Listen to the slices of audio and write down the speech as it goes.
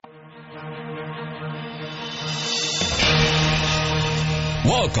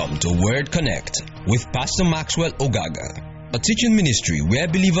Welcome to Word Connect with Pastor Maxwell Ogaga, a teaching ministry where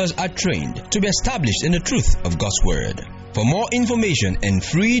believers are trained to be established in the truth of God's Word. For more information and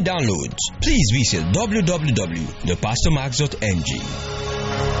free downloads, please visit www.thepastormax.ng.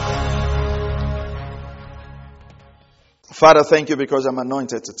 Father, thank you because I'm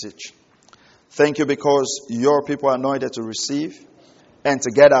anointed to teach. Thank you because your people are anointed to receive, and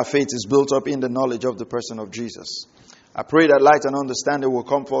together our faith is built up in the knowledge of the person of Jesus. I pray that light and understanding will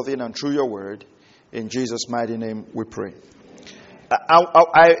come forth in and through your word. In Jesus' mighty name we pray.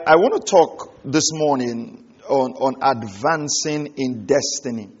 I want to talk this morning on advancing in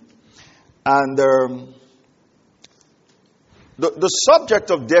destiny. And the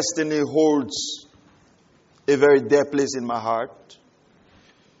subject of destiny holds a very dear place in my heart.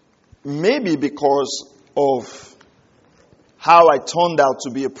 Maybe because of how I turned out to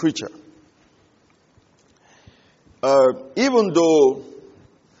be a preacher. Even though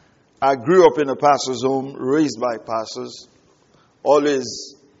I grew up in a pastor's home, raised by pastors,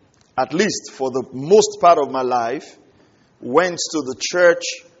 always, at least for the most part of my life, went to the church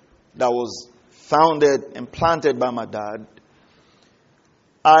that was founded and planted by my dad.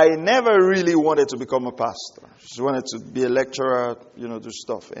 I never really wanted to become a pastor. Just wanted to be a lecturer, do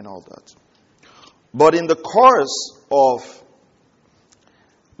stuff and all that. But in the course of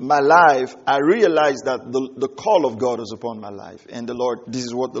my life, I realized that the call of God was upon my life. And the Lord, this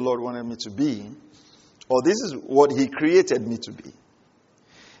is what the Lord wanted me to be. Or this is what He created me to be.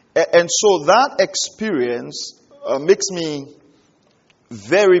 And so that experience makes me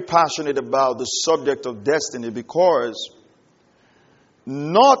very passionate about the subject of destiny, because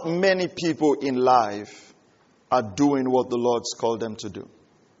not many people in life are doing what the Lord's called them to do.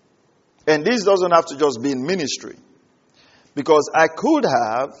 And this doesn't have to just be in ministry. Because I could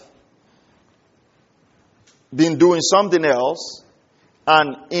have been doing something else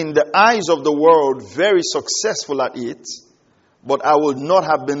and in the eyes of the world very successful at it, but I would not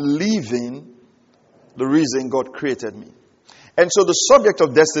have been living the reason God created me. And so the subject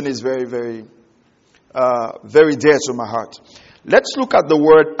of destiny is very, very, very dear to my heart. Let's look at the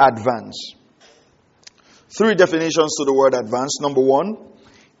word advance. 3 definitions to the word advance. Number 1,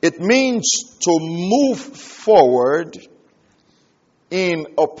 it means to move forward in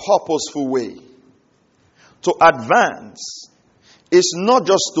a purposeful way. To advance is not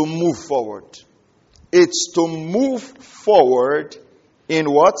just to move forward. It's to move forward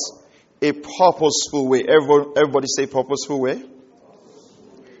in what? A purposeful way. Everybody say purposeful way.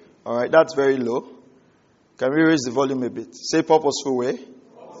 All right, that's very low. Can we raise the volume a bit? Say purposeful way.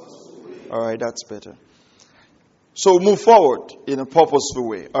 All right, that's better. So move forward in a purposeful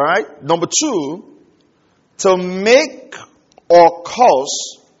way. All right. Number 2, to make or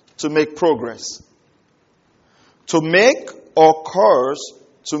cause to make progress. To make or cause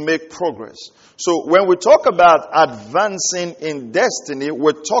to make progress. So when we talk about advancing in destiny,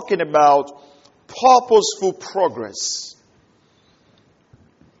 we're talking about purposeful progress.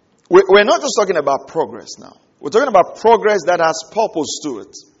 We're not just talking about progress now. We're talking about progress that has purpose to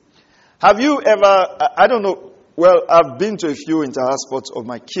it. Have you ever, I don't know, well, I've been to a few inter-house sports of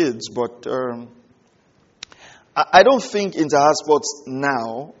my kids, but I don't think inter-house sports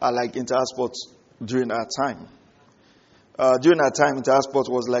now are like inter-house sports during our time. During our time, inter-house sports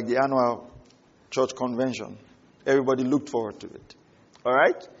was like the annual church convention. Everybody looked forward to it. All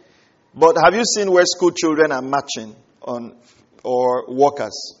right? But have you seen where school children are marching on, or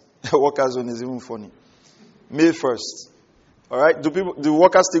workers? Workers one is even funny. May 1st. All right? Do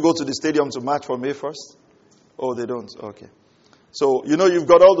workers still go to the stadium to march for May 1st? Oh, they don't. Okay. So, you've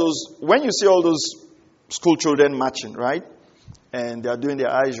got all those, when you see all those school children marching, right? And they are doing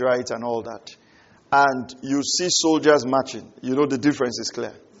their eyes right and all that. And you see soldiers marching. The difference is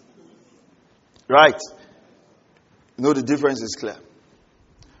clear. Right? The difference is clear.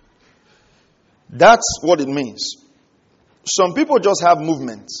 That's what it means. Some people just have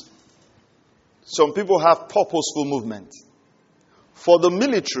movement. Some people have purposeful movement. For the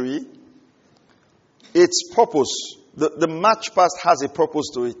military, its purpose, the march past has a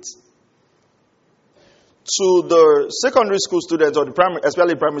purpose to it. To the secondary school students, or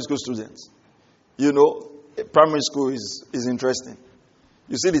especially primary school students, primary school is interesting.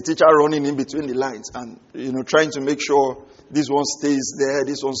 You see the teacher running in between the lines and, trying to make sure this one stays there,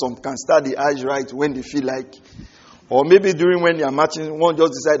 this one, some can start the eyes right when they feel like. Or maybe during when they are marching, one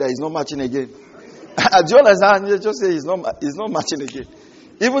just decide that he's not marching again. Do you understand? You just say he's not marching again.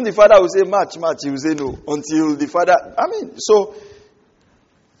 Even the father will say march, he will say no. Until the father, so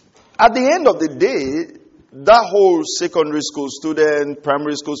at the end of the day, that whole secondary school student,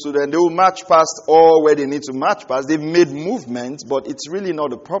 primary school student, they will march past all where they need to march past. They've made movement, but it's really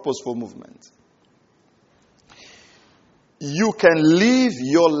not a purposeful movement. You can live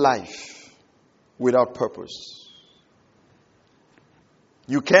your life without purpose.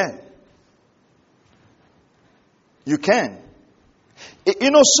 You can. You can.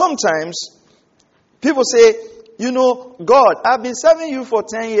 Sometimes people say, God, I've been serving you for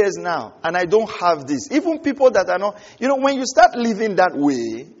 10 years now, and I don't have this. Even people that are not, when you start living that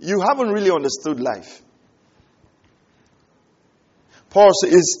way, you haven't really understood life. Paul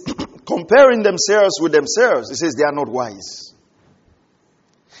is comparing themselves with themselves. He says they are not wise.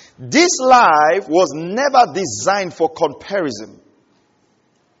 This life was never designed for comparison.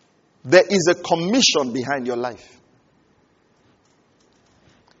 There is a commission behind your life.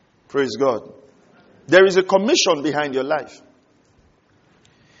 Praise God. There is a commission behind your life.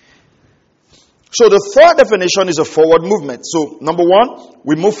 So the third definition is a forward movement. So number one,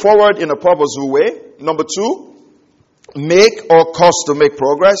 we move forward in a purposeful way. Number two, make or cause to make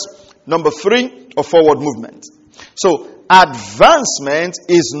progress. Number three, a forward movement. So advancement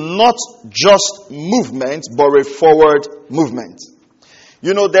is not just movement, but a forward movement.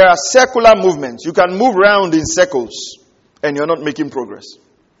 There are circular movements. You can move around in circles and you're not making progress.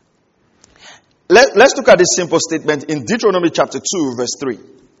 Let's look at this simple statement in Deuteronomy chapter 2, verse 3.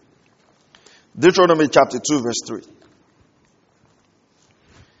 Deuteronomy chapter 2, verse 3.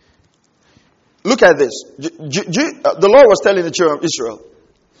 Look at this. The Lord was telling the children of Israel.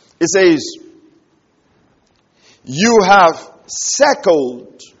 It says, you have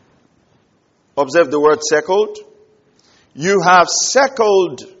circled. Observe the word circled. You have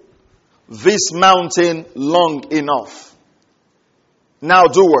circled this mountain long enough. Now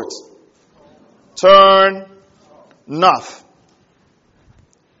do what? Turn north.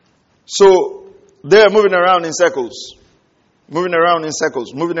 So they're moving around in circles. Moving around in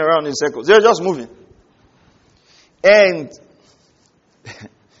circles. Moving around in circles. They're just moving. And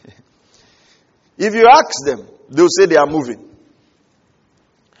if you ask them, they'll say they are moving.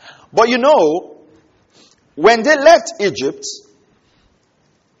 But when they left Egypt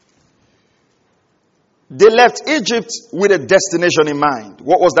with a destination in mind.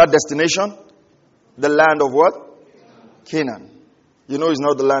 What was that destination? The land of what? Canaan. It's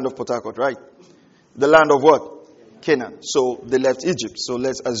not the land of Port Harcourt, right? The land of what? Canaan. So they left Egypt. So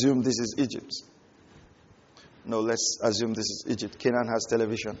let's assume this is Egypt. No, let's assume this is Egypt. Canaan has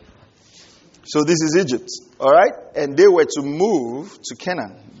television. So this is Egypt, all right? And they were to move to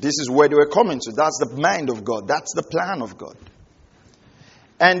Canaan. This is where they were coming to. That's the mind of God. That's the plan of God.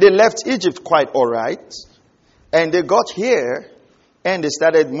 And they left Egypt quite all right. And they got here and they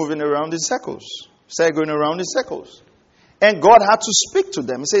started moving around in circles. Started going around in circles. And God had to speak to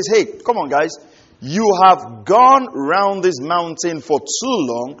them. He says, hey, come on guys. You have gone round this mountain for too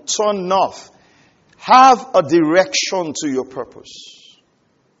long. Turn north. Have a direction to your purpose.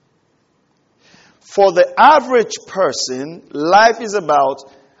 For the average person, life is about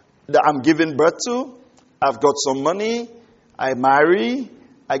that I'm giving birth to, I've got some money, I marry,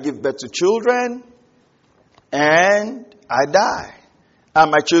 I give birth to children, and I die.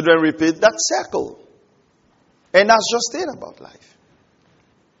 And my children repeat that cycle. And that's just it about life.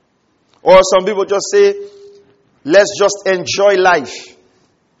 Or some people just say, let's just enjoy life.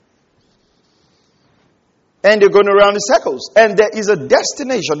 And they're going around in circles. And there is a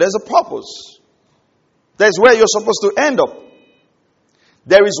destination, there's a purpose. There's where you're supposed to end up.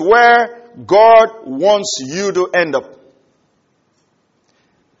 There is where God wants you to end up.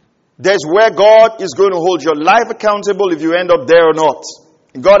 There's where God is going to hold your life accountable if you end up there or not.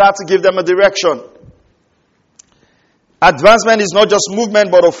 God had to give them a direction. Advancement is not just movement,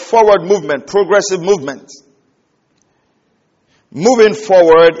 but a forward movement, progressive movement. Moving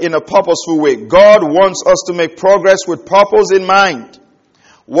forward in a purposeful way. God wants us to make progress with purpose in mind.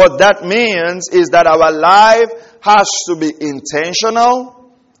 What that means is that our life has to be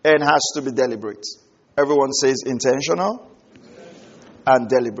intentional and has to be deliberate. Everyone says intentional and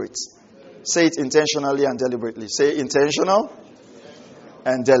deliberate. Say it intentionally and deliberately. Say intentional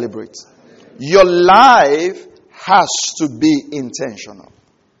and deliberate. Your life has to be intentional.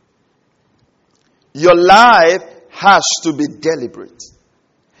 Your life has to be deliberate.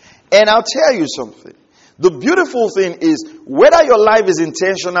 And I'll tell you something. The beautiful thing is, whether your life is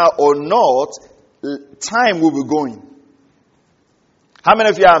intentional or not, time will be going. How many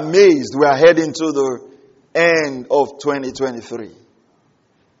of you are amazed we are heading to the end of 2023?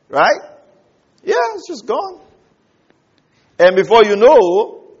 Right? Yeah, it's just gone. And before you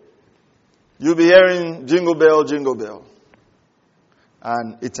know, you'll be hearing jingle bell, jingle bell.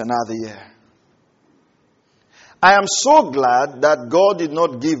 And it's another year. I am so glad that God did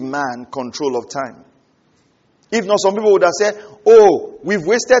not give man control of time. If not, some people would have said, oh, we've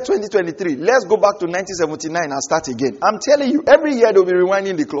wasted 2023. Let's go back to 1979 and start again. I'm telling you, every year they'll be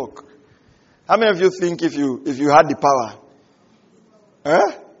rewinding the clock. How many of you think if you had the power?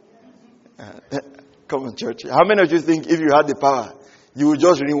 Come on, church. How many of you think if you had the power, you would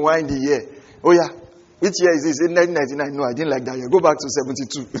just rewind the year? Oh yeah, which year is this? In 1999. No, I didn't like that year. Go back to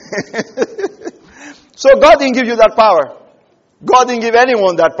 72. So God didn't give you that power. God didn't give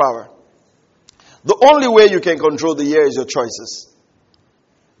anyone that power. The only way you can control the year is your choices.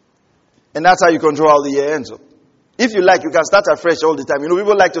 And that's how you control how the year ends up. If you like, you can start afresh all the time. You know,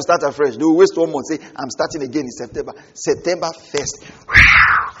 people like to start afresh. They will waste 1 month. Say, I'm starting again in September. September 1st.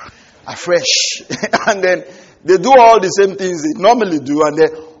 Afresh. And then they do all the same things they normally do. And then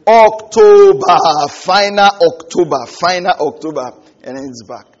October. Final October. And then it's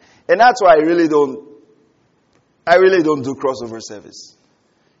back. And that's why I really don't do crossover service.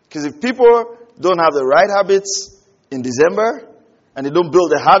 Because if people don't have the right habits in December, and they don't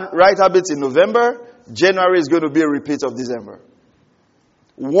build the right habits in November, January is going to be a repeat of December.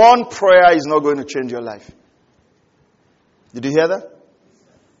 One prayer is not going to change your life. Did you hear that?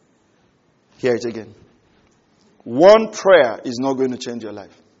 Hear it again. One prayer is not going to change your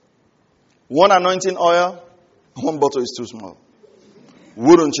life. One anointing oil, one bottle is too small.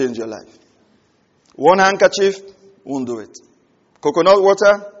 Wouldn't change your life. One handkerchief, won't do it. Coconut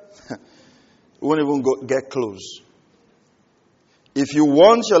water, won't even get close. If you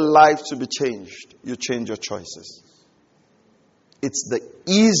want your life to be changed, you change your choices. It's the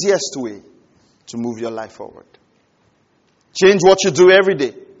easiest way to move your life forward. Change what you do every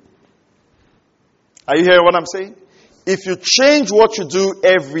day. Are you hearing what I'm saying? If you change what you do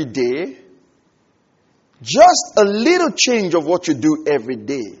every day, just a little change of what you do every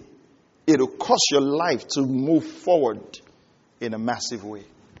day, it'll cause your life to move forward in a massive way.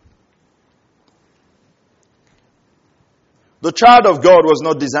 The child of God was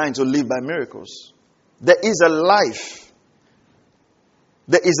not designed to live by miracles. There is a life.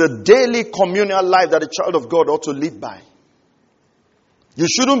 There is a daily communal life that a child of God ought to live by. You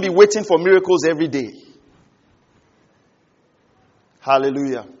shouldn't be waiting for miracles every day.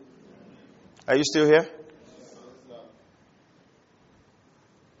 Hallelujah. Are you still here?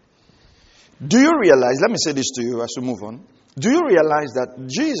 Do you realize, let me say this to you as we move on. Do you realize that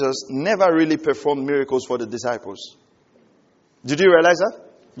Jesus never really performed miracles for the disciples? Did you realize that?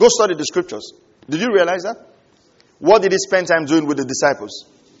 Go study the scriptures. Did you realize that? What did he spend time doing with the disciples?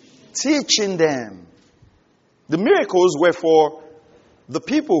 Teaching them. The miracles were for the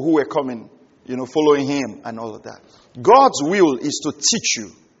people who were coming, following him and all of that. God's will is to teach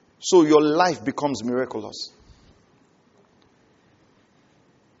you so your life becomes miraculous.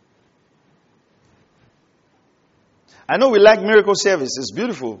 I know we like miracle service. It's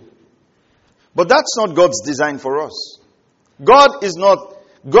beautiful. But that's not God's design for us.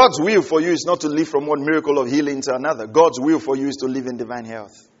 God's will for you is not to live from one miracle of healing to another. God's will for you is to live in divine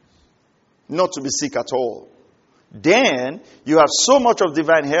health. Not to be sick at all. Then, you have so much of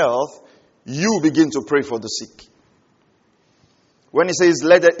divine health, you begin to pray for the sick. When he says,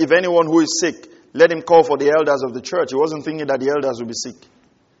 if anyone who is sick, let him call for the elders of the church, he wasn't thinking that the elders would be sick.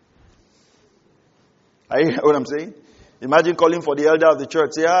 Are you hearing what I'm saying? Imagine calling for the elder of the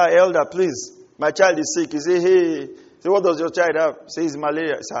church. Say, elder, please, my child is sick. You say, hey. Say, what does your child have? Say, it's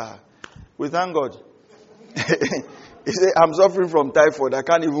malaria. Say, we thank God. He said, I'm suffering from typhoid. I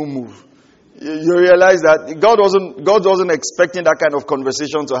can't even move. You realize that God wasn't expecting that kind of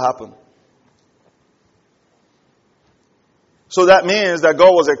conversation to happen. So that means that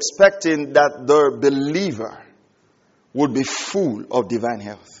God was expecting that the believer would be full of divine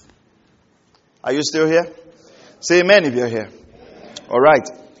health. Are you still here? Say amen if you're here. All right.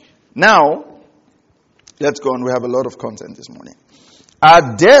 Now, let's go on. We have a lot of content this morning.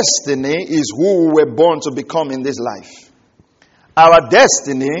 Our destiny is who we were born to become in this life. Our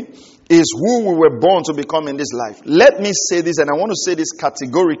destiny is who we were born to become in this life. Let me say this, and I want to say this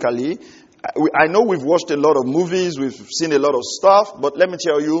categorically. I know we've watched a lot of movies, we've seen a lot of stuff, but let me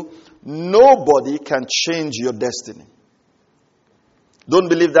tell you, nobody can change your destiny. Don't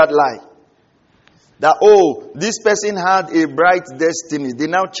believe that lie. That, this person had a bright destiny. They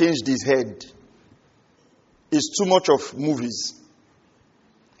now changed his head. It's too much of movies.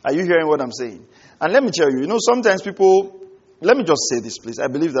 Are you hearing what I'm saying? And let me tell you, sometimes people, let me just say this, please. I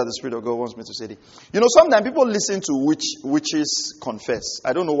believe that the Spirit of God wants me to say this. Sometimes people listen to witches confess.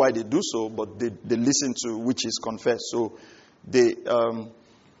 I don't know why they do so, but they listen to witches confess. So they,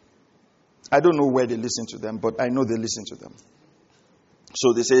 I don't know where they listen to them, but I know they listen to them.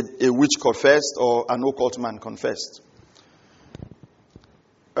 So they said a witch confessed or an occult man confessed.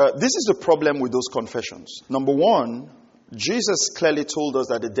 This is the problem with those confessions. Number one, Jesus clearly told us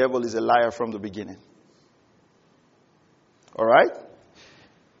that the devil is a liar from the beginning. All right?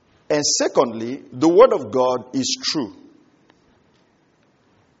 And secondly, the word of God is true.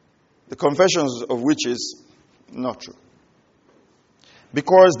 The confessions of witches, not true.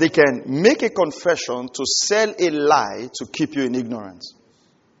 Because they can make a confession to sell a lie to keep you in ignorance.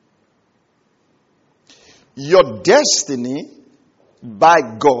 Your destiny by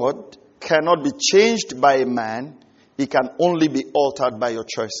God cannot be changed by a man. It can only be altered by your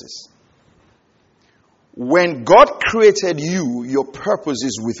choices. When God created you, your purpose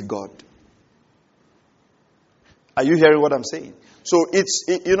is with God. Are you hearing what I'm saying? So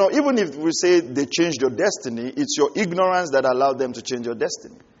even if we say they changed your destiny, it's your ignorance that allowed them to change your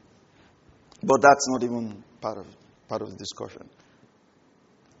destiny. But that's not even part of the discussion.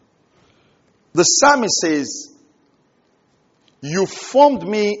 The psalmist says, "You formed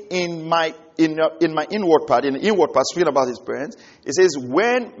me in my inward part." In the inward part, speaking about his parents, it says,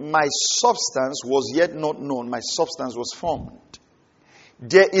 "When my substance was yet not known, my substance was formed."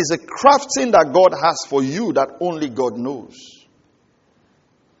 There is a crafting that God has for you that only God knows.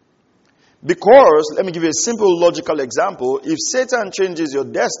 Because, let me give you a simple logical example. If Satan changes your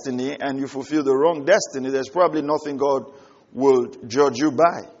destiny and you fulfill the wrong destiny, there's probably nothing God will judge you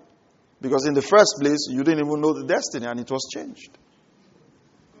by. Because in the first place, you didn't even know the destiny and it was changed.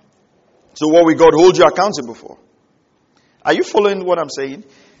 So what will God hold you accountable for? Are you following what I'm saying?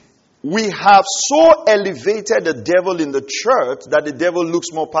 We have so elevated the devil in the church that the devil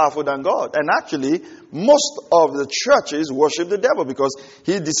looks more powerful than God. And actually, most of the churches worship the devil because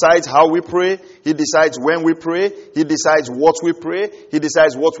he decides how we pray. He decides when we pray. He decides what we pray. He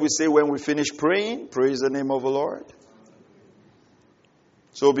decides what we say when we finish praying. Praise the name of the Lord.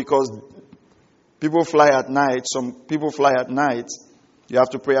 So because people fly at night, some people fly at night, you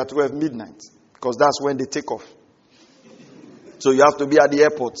have to pray at 12 midnight because that's when they take off. So you have to be at the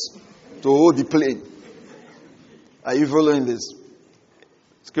airport to hold the plane. Are you following this?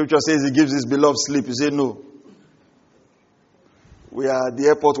 Scripture says he gives his beloved sleep. You say no. We are at the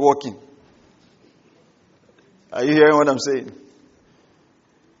airport walking. Are you hearing what I'm saying?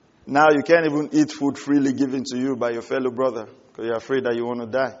 Now you can't even eat food freely given to you by your fellow brother because you're afraid that you want to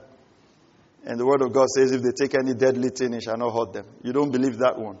die. And the word of God says if they take any deadly thing, it shall not hurt them. You don't believe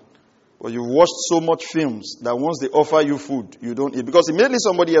that one. But you've watched so much films that once they offer you food, you don't eat. Because immediately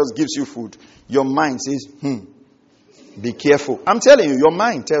somebody else gives you food, your mind says, be careful. I'm telling you, your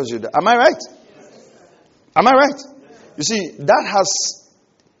mind tells you that. Am I right? Am I right? You see, that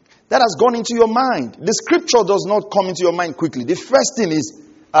has gone into your mind. The scripture does not come into your mind quickly. The first thing is,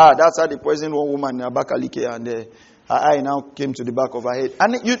 that's how they poisoned one woman in Abakaliki and her eye now came to the back of her head.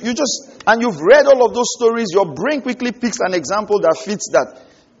 And you've read all of those stories. Your brain quickly picks an example that fits that.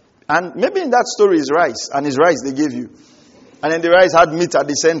 And maybe in that story is rice, and it's rice they gave you. And then the rice had meat at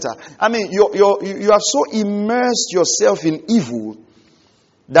the center. I mean, you have so immersed yourself in evil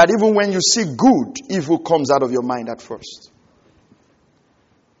that even when you see good, evil comes out of your mind at first.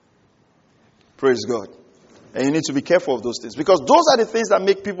 Praise God. And you need to be careful of those things. Because those are the things that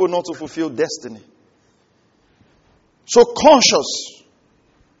make people not to fulfill destiny. So conscious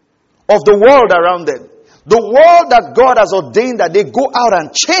of the world around them. The world that God has ordained that they go out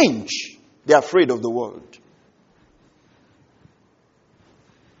and change, they're afraid of the world.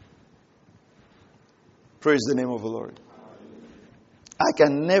 Praise the name of the Lord. I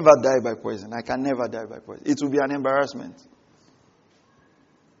can never die by poison. I can never die by poison. It will be an embarrassment.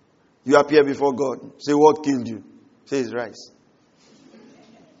 You appear before God. Say, what killed you? Say, it's rice.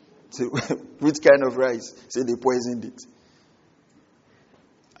 Say, which kind of rice? Say, they poisoned it.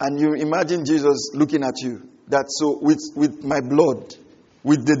 And you imagine Jesus looking at you. That so with my blood,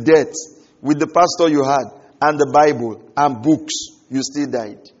 with the death, with the pastor you had, and the Bible, and books, you still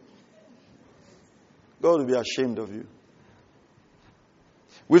died. God will be ashamed of you.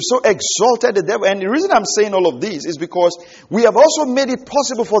 We've so exalted the devil. And the reason I'm saying all of this is because we have also made it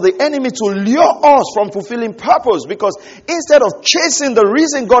possible for the enemy to lure us from fulfilling purpose. Because instead of chasing the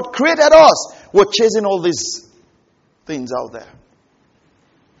reason God created us, we're chasing all these things out there.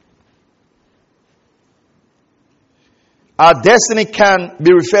 Our destiny can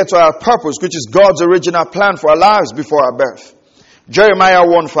be referred to our purpose, which is God's original plan for our lives before our birth. Jeremiah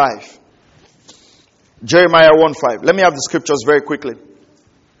 1:5. Jeremiah 1:5. Let me have the scriptures very quickly.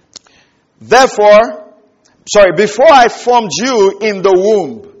 Before I formed you in the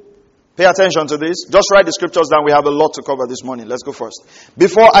womb. Pay attention to this. Just write the scriptures down. We have a lot to cover this morning. Let's go first.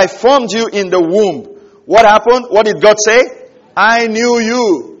 Before I formed you in the womb. What happened? What did God say? I knew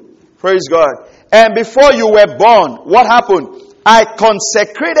you. Praise God. And before you were born, what happened? I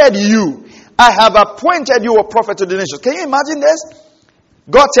consecrated you. I have appointed you a prophet to the nations. Can you imagine this?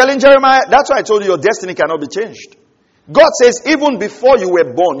 God telling Jeremiah, that's why I told you your destiny cannot be changed. God says, even before you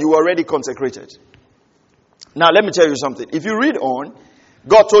were born, you were already consecrated. Now, let me tell you something. If you read on,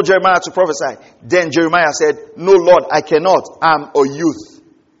 God told Jeremiah to prophesy. Then Jeremiah said, no, Lord, I cannot. I'm a youth.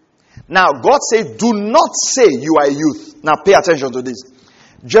 Now, God said, do not say you are a youth. Now, pay attention to this.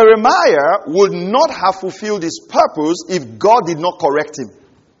 Jeremiah would not have fulfilled his purpose if God did not correct him.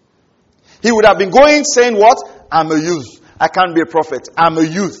 He would have been going saying what? I'm a youth. I can't be a prophet. I'm a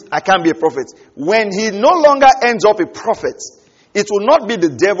youth. I can't be a prophet. When he no longer ends up a prophet, it will not be the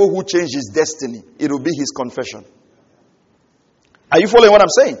devil who changed his destiny. It will be his confession. Are you following what I'm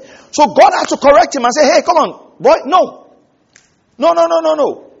saying? So God had to correct him and say, hey, come on, boy, no.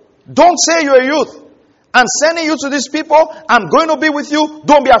 No. Don't say you're a youth. I'm sending you to these people. I'm going to be with you.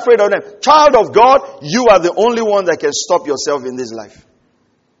 Don't be afraid of them. Child of God, you are the only one that can stop yourself in this life.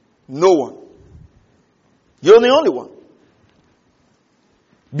 No one. You're the only one.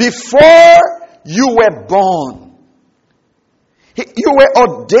 Before you were born, you were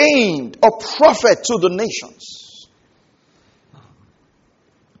ordained a prophet to the nations.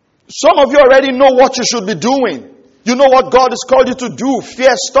 Some of you already know what you should be doing. You know what God has called you to do.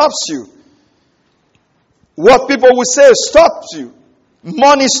 Fear stops you. What people will say stops you.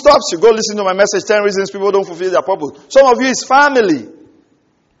 Money stops you. Go listen to my message, 10 reasons people don't fulfill their purpose. Some of you is family.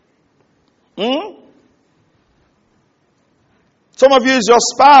 Some of you is your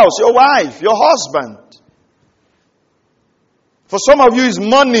spouse, your wife, your husband. For some of you is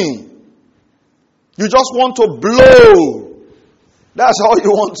money. You just want to blow. That's all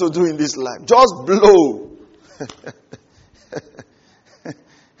you want to do in this life. Just blow.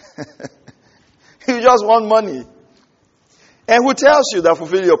 You just want money. And who tells you that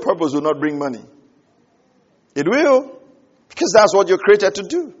fulfilling your purpose will not bring money? It will. Because that's what you're created to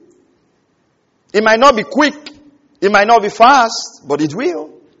do. It might not be quick. It might not be fast. But it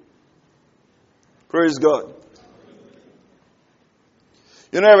will. Praise God.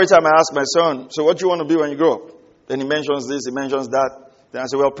 You know, every time I ask my son, so what do you want to be when you grow up? Then he mentions this, he mentions that. Then I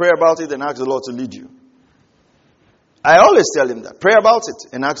say, well, pray about it and ask the Lord to lead you. I always tell him that. Pray about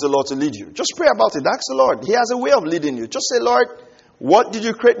it and ask the Lord to lead you. Just pray about it. Ask the Lord. He has a way of leading you. Just say, Lord, what did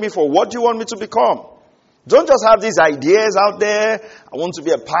you create me for? What do you want me to become? Don't just have these ideas out there. I want to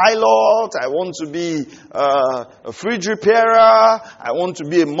be a pilot. I want to be a fridge repairer. I want to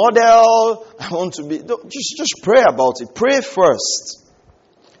be a model. I want to be... Just pray about it. Pray first.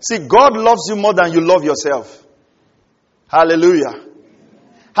 See, God loves you more than you love yourself. Hallelujah.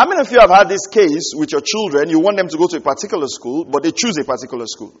 How many of you have had this case with your children? You want them to go to a particular school, but they choose a particular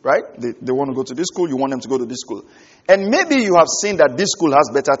school, right? They want to go to this school, you want them to go to this school. And maybe you have seen that this school has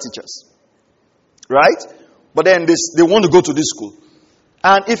better teachers, right? But then they want to go to this school.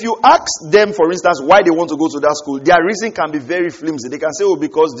 And if you ask them, for instance, why they want to go to that school, their reason can be very flimsy. They can say, oh,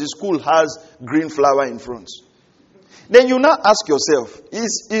 because the school has green flower in front. Then you now ask yourself,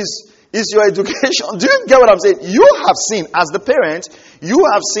 is your education, do you get what I'm saying? You have seen, as the parent, you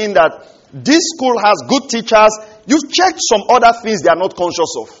have seen that this school has good teachers. You've checked some other things they are not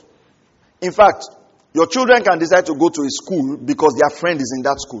conscious of. In fact, your children can decide to go to a school because their friend is in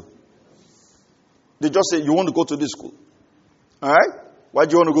that school. They just say, you want to go to this school. Alright? Why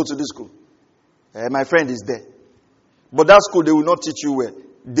do you want to go to this school? My friend is there. But that school, they will not teach you well.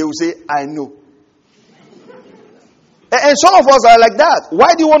 They will say, I know. And some of us are like that.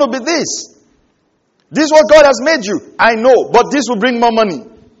 Why do you want to be this? This is what God has made you. I know, but this will bring more money.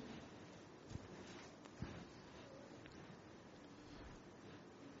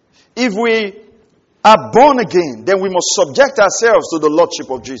 If we are born again, then we must subject ourselves to the Lordship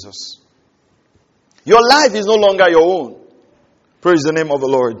of Jesus. Your life is no longer your own. Praise the name of the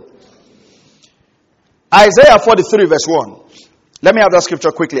Lord. Isaiah 43 verse 1. Let me have that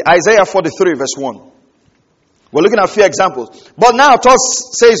scripture quickly. Isaiah 43 verse 1. We're looking at a few examples. But now,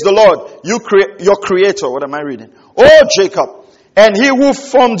 thus says the Lord, your creator. What am I reading? O Jacob, and he who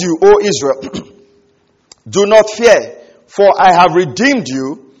formed you, O Israel. Do not fear, for I have redeemed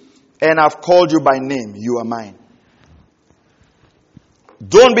you, and I've called you by name. You are mine.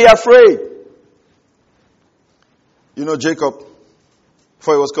 Don't be afraid. You know, Jacob,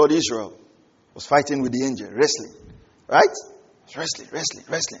 before he was called Israel, was fighting with the angel, wrestling. Right? Wrestling.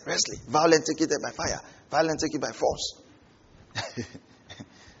 Violent take it by fire. Violent take it by force.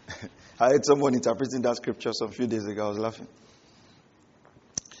 I heard someone interpreting that scripture some few days ago. I was laughing.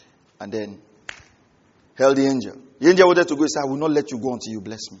 And then held the angel. The angel wanted to go. He said, I will not let you go until you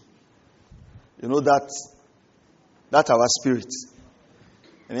bless me. You know that That's our spirit.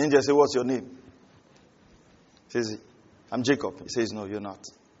 And the angel says, what's your name? He says, I'm Jacob. He says, no, you're not.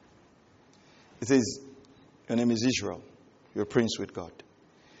 He says, your name is Israel. You're a prince with God.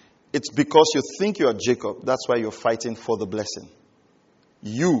 It's because you think you are Jacob. That's why you're fighting for the blessing.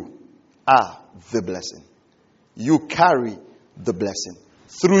 You are the blessing. You carry the blessing.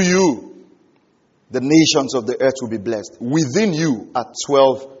 Through you, the nations of the earth will be blessed. Within you are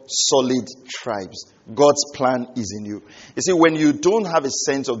 12 solid tribes. God's plan is in you. You see, when you don't have a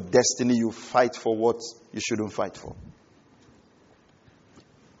sense of destiny, you fight for what you shouldn't fight for.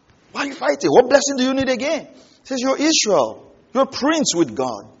 Why are you fighting? What blessing do you need again? He says, you're Israel. You're a prince with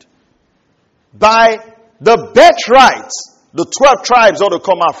God. By the birthright, the 12 tribes ought to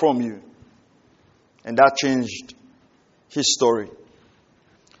come out from you. And that changed his story.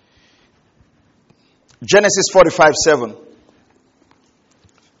 Genesis 45:7.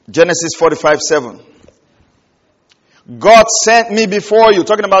 Genesis 45:7. God sent me before you,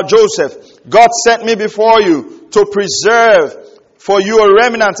 talking about Joseph. God sent me before you to preserve for you a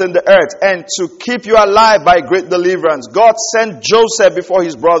remnant in the earth and to keep you alive by great deliverance. God sent Joseph before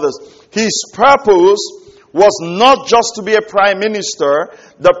his brothers. His purpose was not just to be a prime minister.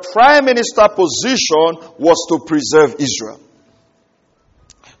 The prime minister position was to preserve Israel.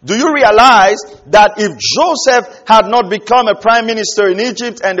 Do you realize that if Joseph had not become a prime minister in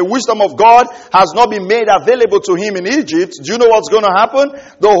Egypt and the wisdom of God has not been made available to him in Egypt, do you know what's going to happen?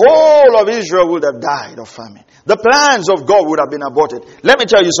 The whole of Israel would have died of famine. The plans of God would have been aborted. Let me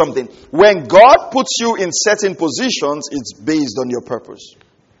tell you something. When God puts you in certain positions, it's based on your purpose.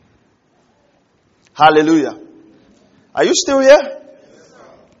 Hallelujah. Are you still here?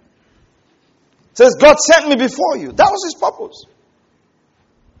 It says, God sent me before you. That was his purpose.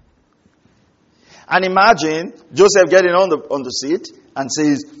 And imagine Joseph getting on the seat and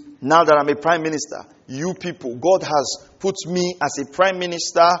says, now that I'm a prime minister, you people, God has put me as a prime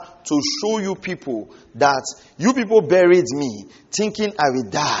minister to show you people that you people buried me thinking I will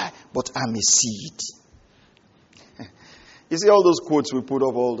die, but I'm a seed. You see all those quotes we put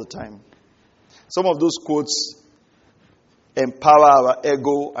up all the time. Some of those quotes empower our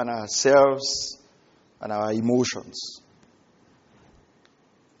ego and ourselves and our emotions.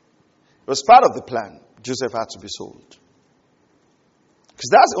 It was part of the plan. Joseph had to be sold. Because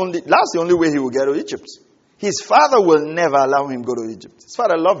that's the only way he will get to Egypt. His father will never allow him to go to Egypt. His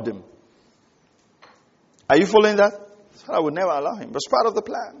father loved him. Are you following that? His father would never allow him. But it's part of the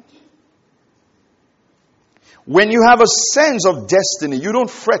plan. When you have a sense of destiny, you don't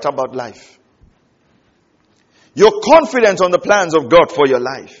fret about life. You're confident on the plans of God for your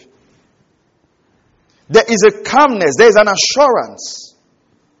life. There is a calmness. There is an assurance.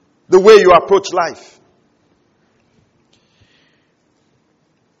 The way you approach life.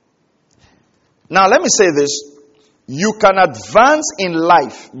 Now let me say this. You can advance in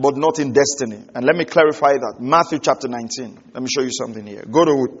life, but not in destiny. And let me clarify that. Matthew chapter 19. Let me show you something here. Go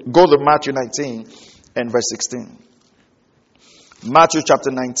to Matthew 19 and verse 16. Matthew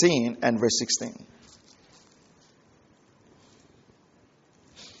chapter 19 and verse 16.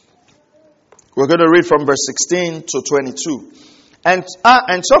 We're going to read from verse 16 to 22. And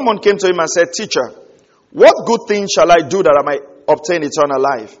someone came to him and said, Teacher, what good thing shall I do that I might obtain eternal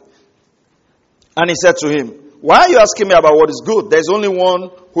life? And he said to him, why are you asking me about what is good? There's only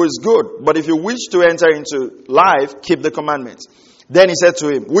one who is good. But if you wish to enter into life, keep the commandments. Then he said to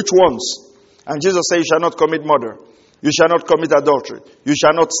him, which ones? And Jesus said, you shall not commit murder. You shall not commit adultery. You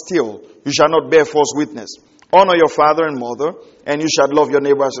shall not steal. You shall not bear false witness. Honor your father and mother, and you shall love your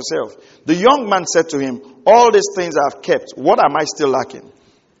neighbor as yourself. The young man said to him, all these things I have kept. What am I still lacking?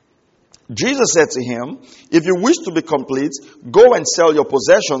 Jesus said to him, if you wish to be complete, go and sell your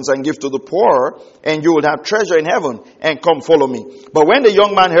possessions and give to the poor, and you will have treasure in heaven, and come follow me. But when the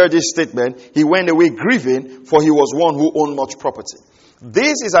young man heard this statement, he went away grieving, for he was one who owned much property.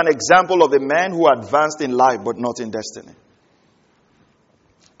 This is an example of a man who advanced in life, but not in destiny.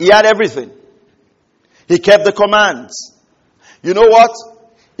 He had everything. He kept the commands. You know what?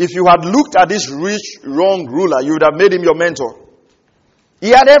 If you had looked at this rich, wrong ruler, you would have made him your mentor. He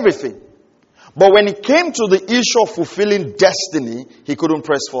had everything. But when it came to the issue of fulfilling destiny, he couldn't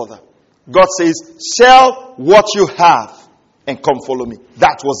press further. God says, sell what you have and come follow me.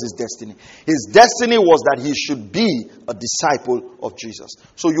 That was his destiny. His destiny was that he should be a disciple of Jesus.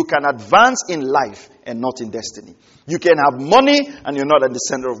 So you can advance in life and not in destiny. You can have money and you're not in the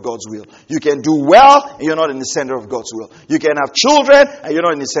center of God's will. You can do well and you're not in the center of God's will. You can have children and you're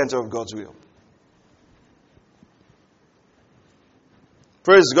not in the center of God's will.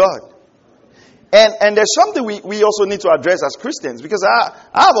 Praise God. And there's something we also need to address as Christians, because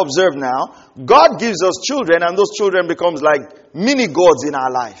I've observed now, God gives us children, and those children becomes like mini gods in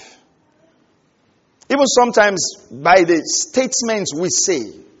our life. Even sometimes by the statements we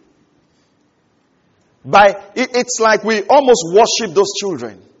say. It's like we almost worship those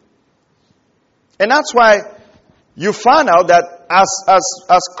children. And that's why you find out that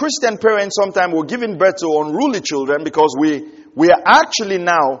as Christian parents, sometimes we're giving birth to unruly children, because we are actually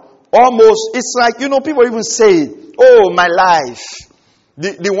now almost, it's like, people even say, oh, my life.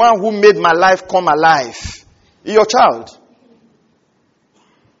 The one who made my life come alive. Your child.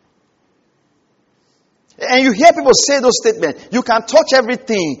 And you hear people say those statements. You can touch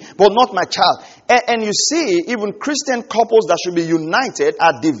everything, but not my child. And you see, even Christian couples that should be united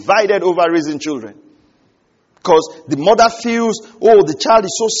are divided over raising children. Because the mother feels, oh, the child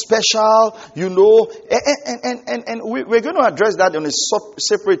is so special, And we're going to address that on a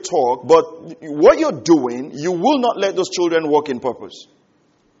separate talk. But what you're doing, you will not let those children walk in purpose.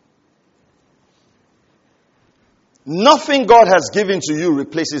 Nothing God has given to you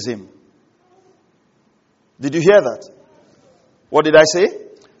replaces him. Did you hear that? What did I say?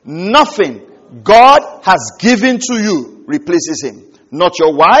 Nothing God has given to you replaces him. Not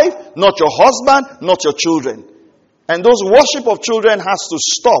your wife, not your husband, not your children. And those worship of children has to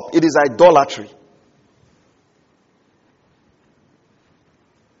stop. It is idolatry.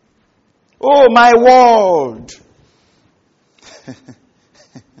 Oh, my world.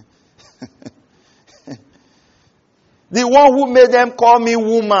 The one who made them call me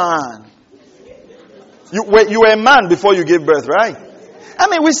woman. You were a man before you gave birth, right? I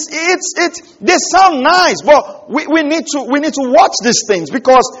mean, they sound nice, but we need to watch these things,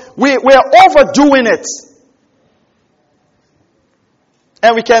 because we're overdoing it.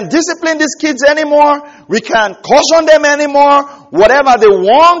 And we can't discipline these kids anymore. We can't caution them anymore. Whatever they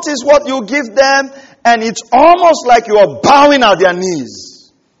want is what you give them. And it's almost like you are bowing at their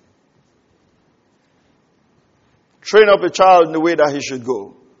knees. Train up a child in the way that he should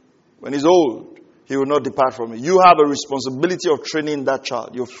go. When he's old, he will not depart from it. You have a responsibility of training that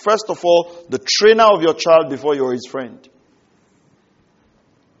child. You're first of all the trainer of your child before you're his friend.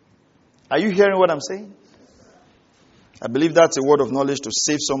 Are you hearing what I'm saying? I believe that's a word of knowledge to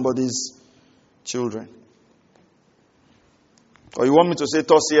save somebody's children. Or you want me to say,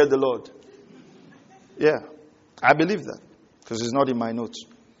 thus saith the Lord? Yeah, I believe that, because it's not in my notes.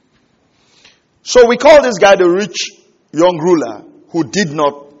 So we call this guy the rich young ruler who did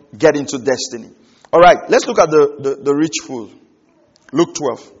not get into destiny. All right, let's look at the rich fool. Luke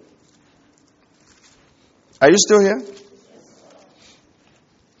 12. Are you still here?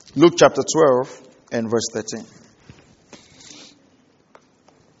 Luke chapter 12 and verse 13.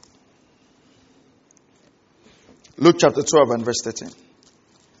 Luke chapter 12 and verse 13.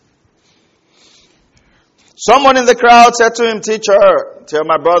 Someone in the crowd said to him, "Teacher, tell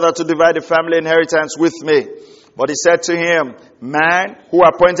my brother to divide the family inheritance with me." But he said to him, "Man, who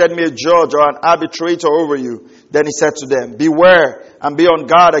appointed me a judge or an arbitrator over you?" Then he said to them, "Beware and be on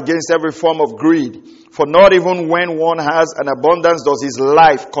guard against every form of greed. For not even when one has an abundance does his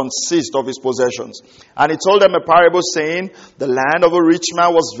life consist of his possessions." And he told them a parable, saying, "The land of a rich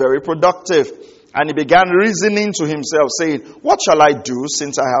man was very productive. And he began reasoning to himself, saying, what shall I do,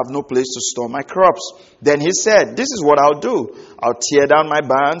 since I have no place to store my crops? Then he said, this is what I'll do. I'll tear down my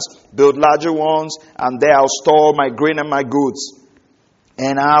barns, build larger ones, and there I'll store my grain and my goods.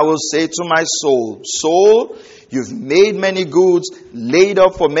 And I will say to my soul, soul, you've made many goods, laid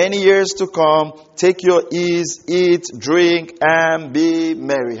up for many years to come. Take your ease, eat, drink, and be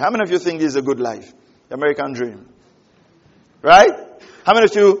merry." How many of you think this is a good life? The American dream. Right? How many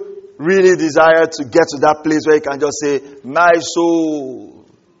of you really desire to get to that place where you can just say, my soul,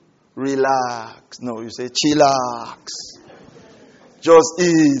 relax? No, you say, chillax. Just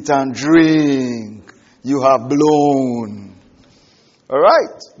eat and drink. You have blown. All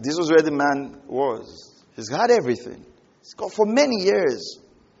right. This was where the man was. He's had everything. He's got for many years.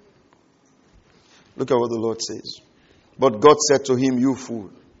 Look at what the Lord says. But God said to him, "You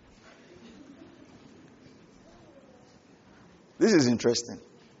fool." This is interesting.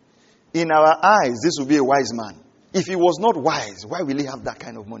 In our eyes, this would be a wise man. If he was not wise, why will he have that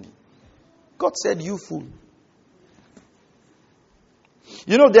kind of money? God said, "You fool."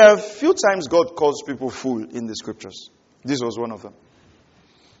 You know, there are a few times God calls people fool in the scriptures. This was one of them.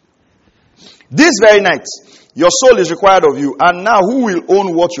 This very night, your soul is required of you. And now who will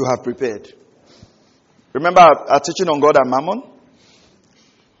own what you have prepared? Remember our teaching on God and Mammon?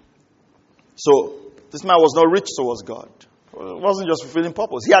 So, this man was not rich towards God. It wasn't just fulfilling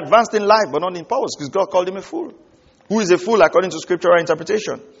purpose. He advanced in life, but not in purpose, because God called him a fool. Who is a fool according to scriptural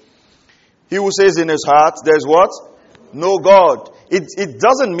interpretation? He who says in his heart, there's what? No God. It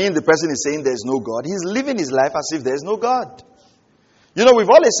doesn't mean the person is saying there's no God. He's living his life as if there's no God. You know, we've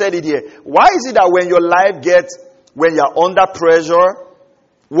always said it here. Why is it that when your life when you're under pressure,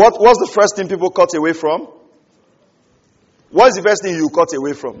 what's the first thing people cut away from? What's the first thing you cut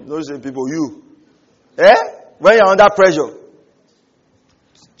away from? Those people, you. When you're under pressure.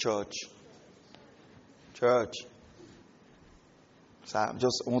 Church. So I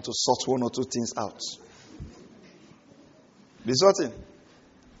just want to sort one or two things out. Be sorting.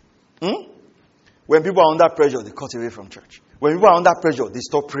 When people are under pressure, they cut away from church. When people are under pressure, they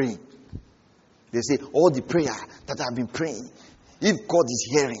stop praying. They say, all the prayer that I've been praying, if God is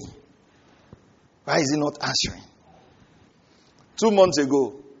hearing, why is he not answering? 2 months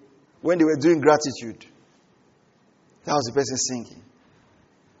ago, when they were doing gratitude, that was the person singing.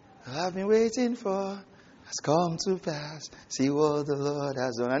 I've been waiting for has come to pass. See what the Lord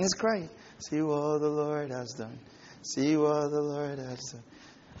has done. And he's crying. See what the Lord has done. See what the Lord has done.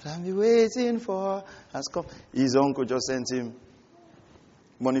 I've been waiting for has come. His uncle just sent him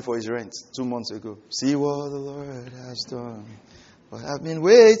money for his rent 2 months ago. See what the Lord has done. What I've been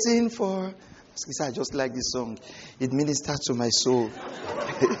waiting for. I just like this song. It ministers to my soul.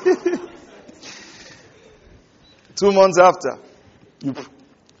 2 months after,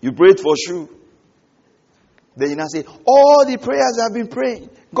 you prayed for shoe. Then you now say, all the prayers I've been praying,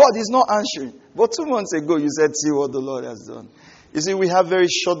 God is not answering. But 2 months ago, you said, see what the Lord has done. You see, we have very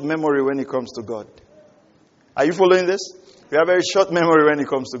short memory when it comes to God. Are you following this? We have very short memory when it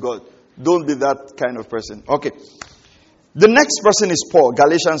comes to God. Don't be that kind of person. Okay. The next person is Paul.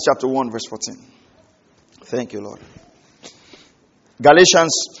 Galatians chapter 1 verse 14. Thank you, Lord.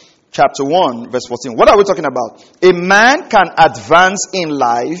 Galatians chapter 1 verse 14. What are we talking about? A man can advance in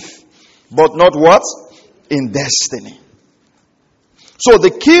life, but not what? In destiny. So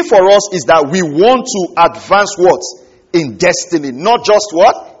the key for us is that we want to advance what? In destiny. Not just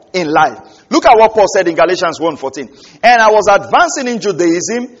what? In life. Look at what Paul said in Galatians 1:14. And I was advancing in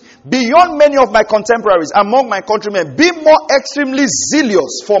Judaism beyond many of my contemporaries among my countrymen, be more extremely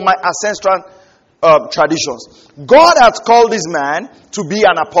zealous for my ancestral traditions. God had called this man to be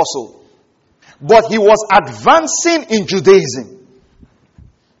an apostle, but he was advancing in Judaism,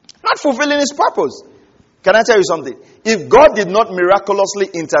 not fulfilling his purpose. Can I tell you something? If God did not miraculously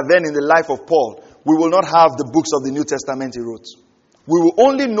intervene in the life of Paul, we will not have the books of the New Testament he wrote. We will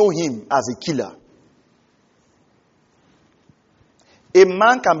only know him as a killer. A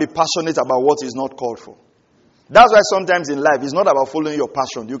man can be passionate about what he's not called for. That's why sometimes in life, it's not about following your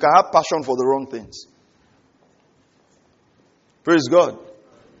passion. You can have passion for the wrong things. Praise God.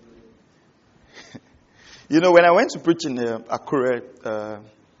 You know, when I went to preach in Akure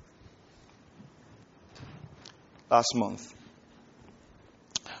last month,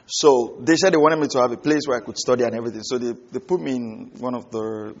 so they said they wanted me to have a place where I could study and everything. So they put me in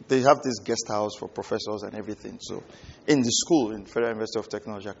they have this guest house for professors and everything. So in the school, in Federal University of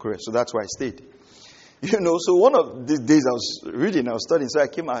Technology, Akure. So that's where I stayed. You know, so one of these days I was reading, I was studying. So I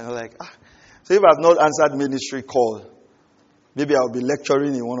came out and I was like, so if I have not answered ministry call, maybe I'll be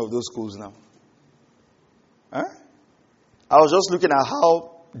lecturing in one of those schools now. I was just looking at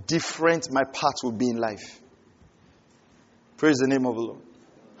how different my path would be in life. Praise the name of the Lord.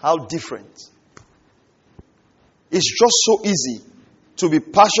 How different. It's just so easy to be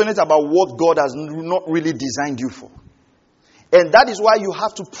passionate about what God has not really designed you for. And that is why you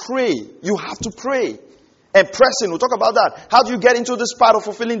have to pray. You have to pray. And pressing, we'll talk about that. How do you get into this part of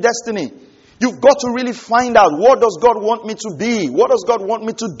fulfilling destiny? You've got to really find out, what does God want me to be? What does God want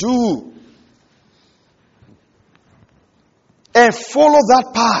me to do? And follow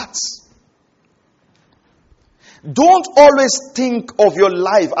that path. Don't always think of your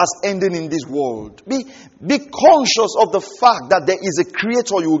life as ending in this world. Be conscious of the fact that there is a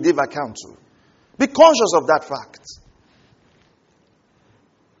creator you will give account to. Be conscious of that fact.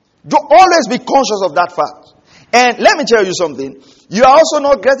 Don't always be conscious of that fact. And let me tell you something. You are also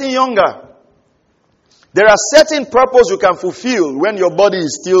not getting younger. There are certain purposes you can fulfill when your body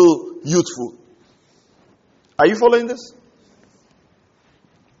is still youthful. Are you following this?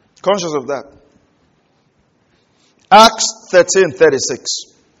 Conscious of that. Acts 13:36.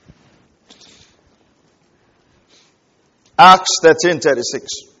 Acts 13:36.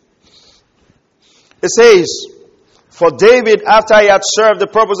 It says, for David, after he had served the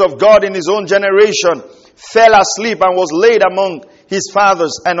purpose of God in his own generation, fell asleep and was laid among his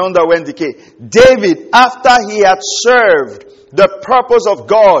fathers and underwent decay. David, after he had served the purpose of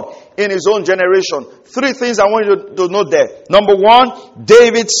God in his own generation. 3 things I want you to note there. Number 1,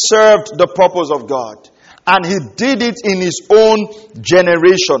 David served the purpose of God. And he did it in his own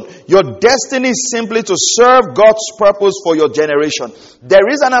generation. Your destiny is simply to serve God's purpose for your generation. There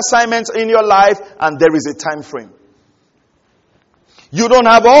is an assignment in your life and there is a time frame. You don't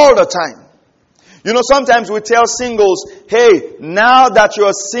have all the time. You know, sometimes we tell singles, hey, now that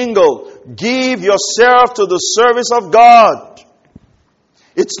you're single, give yourself to the service of God.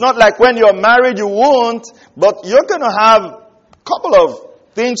 It's not like when you're married you won't, but you're going to have a couple of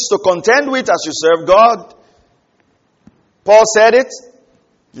things to contend with as you serve God. Paul said it.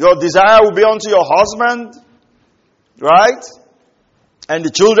 Your desire will be unto your husband. Right? And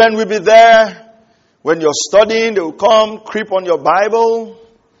the children will be there. When you're studying, they will come, creep on your Bible.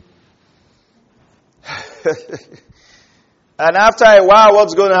 And after a while,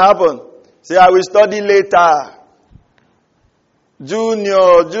 what's going to happen? Say, I will study later. Junior.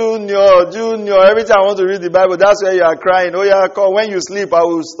 Every time I want to read the Bible, that's where you are crying. Oh yeah, come. When you sleep, I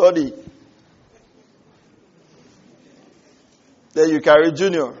will study. Then you carry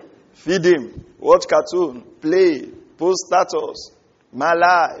Junior. Feed him. Watch cartoon. Play. Post status. My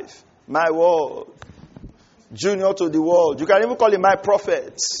life. My world. Junior to the world. You can even call him my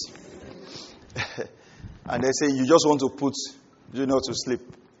prophet. And they say you just want to put Junior to sleep.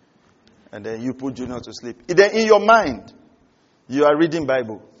 And then you put Junior to sleep. Then in your mind, you are reading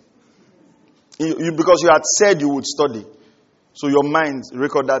Bible. Because you had said you would study. So your mind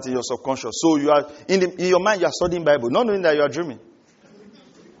record that in your subconscious. So you are in your mind you are studying Bible, not knowing that you are dreaming.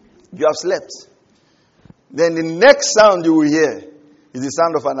 You have slept. Then the next sound you will hear is the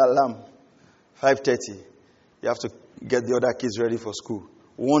sound of an alarm. 5:30. You have to get the other kids ready for school.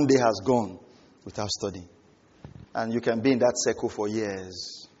 One day has gone without studying. And you can be in that circle for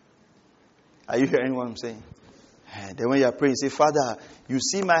years. Are you hearing what I'm saying? And then when you are praying, you say, Father, you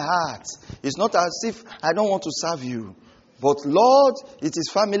see my heart. It's not as if I don't want to serve you. But Lord, it is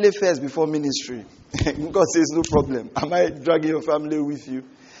family first before ministry. God says, no problem. Am I dragging your family with you?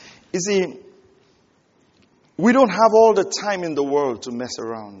 You see, we don't have all the time in the world to mess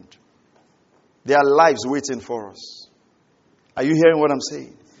around. There are lives waiting for us. Are you hearing what I'm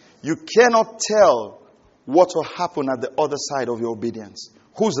saying? You cannot tell what will happen at the other side of your obedience.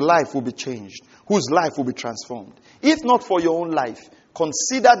 Whose life will be changed? Whose life will be transformed? If not for your own life,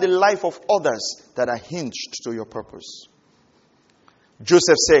 consider the life of others that are hinged to your purpose.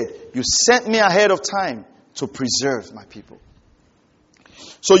 Joseph said, you sent me ahead of time to preserve my people.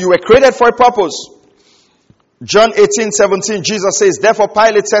 So you were created for a purpose. John 18:17, Jesus says, therefore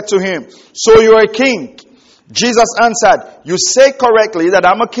Pilate said to him, so you are a king. Jesus answered, you say correctly that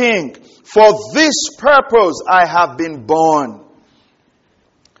I'm a king. For this purpose I have been born.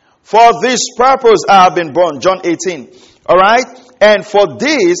 For this purpose I have been born. John 18. Alright? And for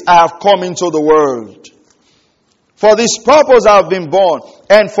this I have come into the world. For this purpose I have been born.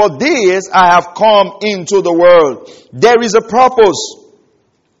 And for this I have come into the world. There is a purpose.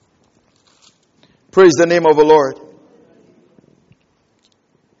 Praise the name of the Lord.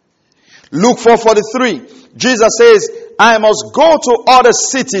 Luke 4:43. Jesus says, I must go to other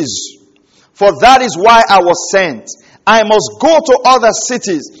cities, for that is why I was sent. I must go to other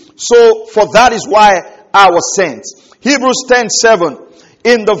cities, so for that is why I was sent. Hebrews 10:7.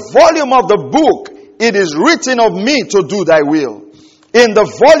 In the volume of the book, it is written of me to do thy will. In the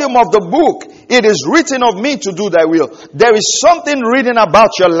volume of the book, it is written of me to do thy will. There is something written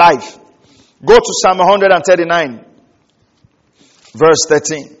about your life. Go to Psalm 139, verse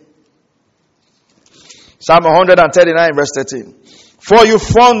 13. Psalm 139, verse 13. For you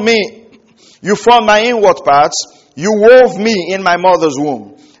formed me, you formed my inward parts, you wove me in my mother's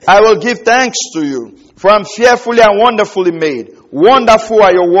womb. I will give thanks to you, for I am fearfully and wonderfully made. Wonderful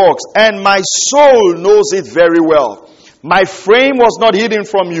are your works, and my soul knows it very well. My frame was not hidden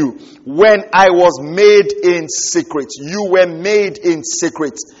from you when I was made in secret. You were made in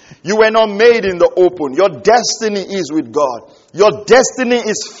secret. You were not made in the open. Your destiny is with God. Your destiny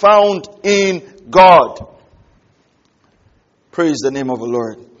is found in God. Praise the name of the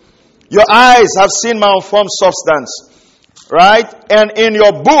Lord. Your eyes have seen my unformed substance. Right? And in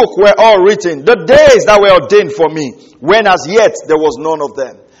your book were all written the days that were ordained for me, when as yet there was none of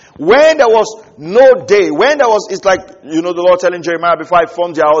them. When there was no day, when there was, it's like, you know, the Lord telling Jeremiah, before I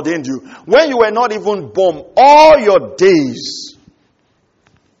formed you, I ordained you. When you were not even born, all your days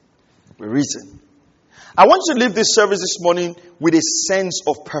were written. I want you to leave this service this morning with a sense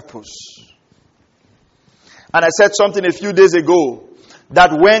of purpose. And I said something a few days ago,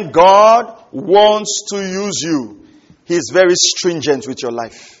 that when God wants to use you, He is very stringent with your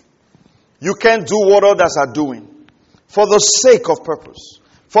life. You can't do what others are doing for the sake of purpose,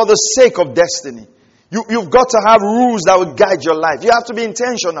 for the sake of destiny. You've got to have rules that will guide your life. You have to be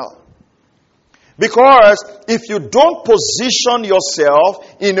intentional. Because if you don't position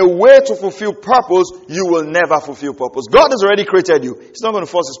yourself in a way to fulfill purpose, you will never fulfill purpose. God has already created you. He's not going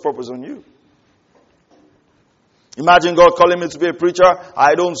to force His purpose on you. Imagine God calling me to be a preacher.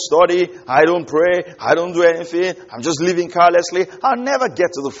 I don't study. I don't pray. I don't do anything. I'm just living carelessly. I'll never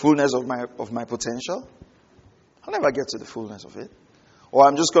get to the fullness of my potential. I'll never get to the fullness of it. Or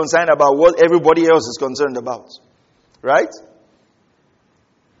I'm just concerned about what everybody else is concerned about. Right?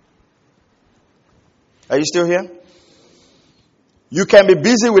 Are you still here? You can be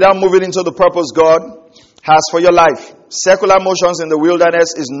busy without moving into the purpose God has for your life. Secular motions in the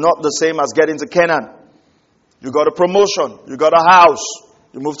wilderness is not the same as getting to Canaan. You got a promotion. You got a house.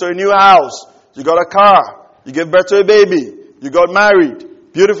 You moved to a new house. You got a car. You gave birth to a baby. You got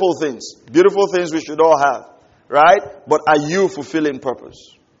married. Beautiful things. Beautiful things we should all have. Right? But are you fulfilling purpose?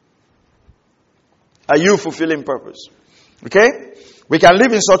 Are you fulfilling purpose? Okay? We can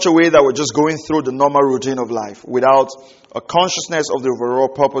live in such a way that we're just going through the normal routine of life without a consciousness of the overall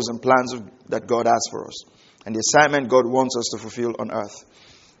purpose and plans that God has for us and the assignment God wants us to fulfill on earth.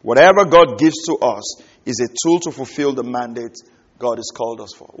 Whatever God gives to us is a tool to fulfill the mandate God has called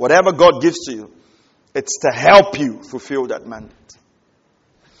us for. Whatever God gives to you, it's to help you fulfill that mandate.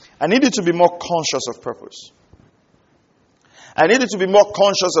 I need you to be more conscious of purpose. I need you to be more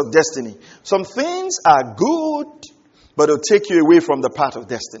conscious of destiny. Some things are good, but it'll take you away from the path of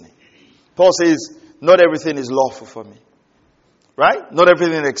destiny. Paul says, not everything is lawful for me. Right? Not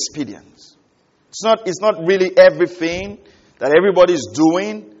everything is expedient. It's not really everything that everybody's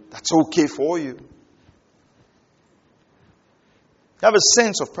doing that's okay for you. You have a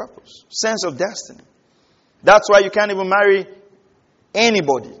sense of purpose, sense of destiny. That's why you can't even marry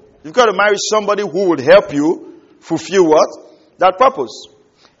anybody. You've got to marry somebody who would help you fulfill what? That purpose.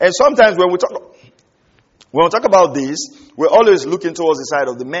 And sometimes when we talk about this, we're always looking towards the side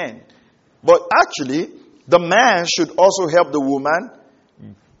of the man. But actually, the man should also help the woman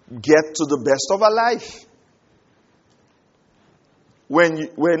get to the best of her life.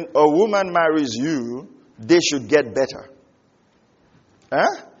 When a woman marries you, they should get better.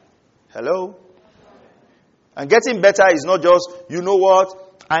 Huh? Hello? And getting better is not just, you know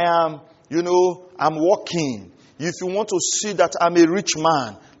what, I'm working. If you want to see that I'm a rich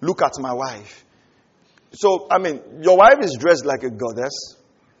man, look at my wife. So, your wife is dressed like a goddess.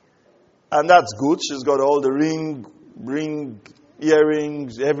 And that's good. She's got all the ring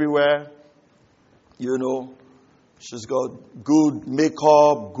earrings everywhere. She's got good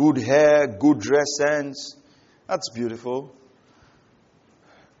makeup, good hair, good dress sense. That's beautiful.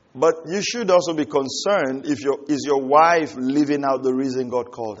 But you should also be concerned is your wife living out the reason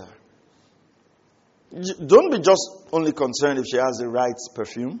God called her. Don't be just only concerned if she has the right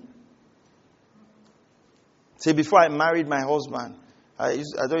perfume. Say, before I married my husband, I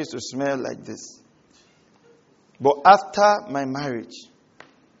don't used to smell like this. But after my marriage,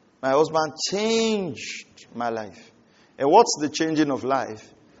 my husband changed my life. And what's the changing of life?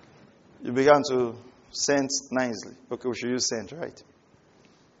 You began to scent nicely. Okay, we should use scent, right?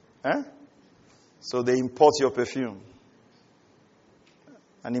 Huh? So they import your perfume.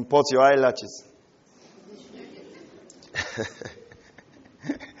 And import your eyelashes.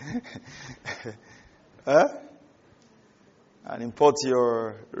 Huh? And import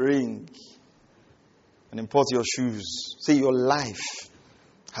your ring. And import your shoes. See, your life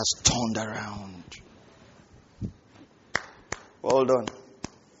has turned around. Well done.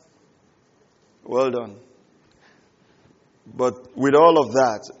 Well done. But with all of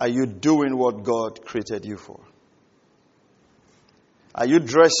that, are you doing what God created you for? Are you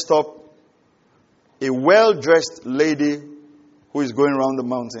dressed up, a well-dressed lady who is going around the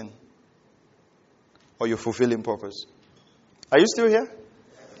mountain? Or you're fulfilling purpose? Are you still here?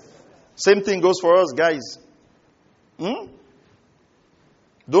 Same thing goes for us, guys.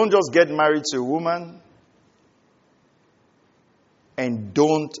 Don't just get married to a woman and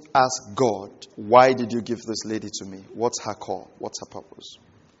don't ask God, why did you give this lady to me? What's her call? What's her purpose?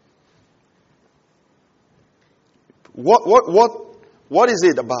 What is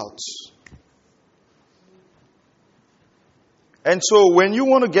it about? And so when you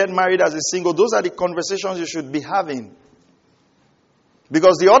want to get married as a single, those are the conversations you should be having.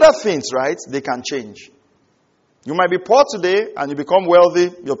 Because the other things, right, they can change. You might be poor today and you become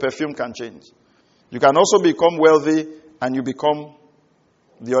wealthy, your perfume can change. You can also become wealthy and you become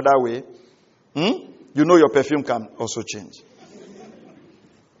the other way. Your perfume can also change.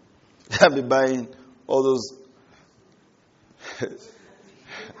 You'll be buying all those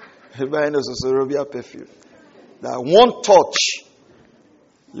buying those Sorobia perfume. That one touch,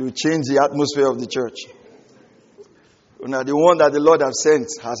 you change the atmosphere of the church. Now, the one that the Lord has sent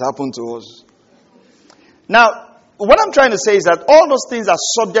has happened to us. Now, what I'm trying to say is that all those things are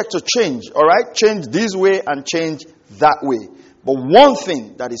subject to change, all right? Change this way and change that way. But one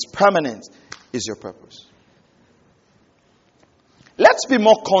thing that is permanent is your purpose. Let's be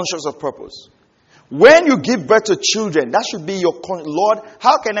more conscious of purpose. When you give birth to children, that should be your Lord,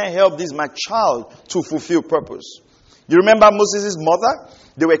 how can I help this, my child, to fulfill purpose? You remember Moses' mother?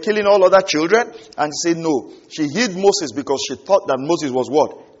 They were killing all other children. And she said no. She hid Moses because she thought that Moses was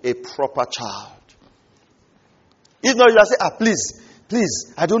what? A proper child. If not, you will say,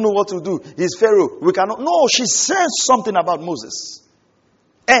 please, I don't know what to do. He's Pharaoh. We cannot. No, she sensed something about Moses.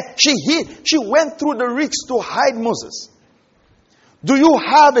 And she hid. She went through the risks to hide Moses. Do you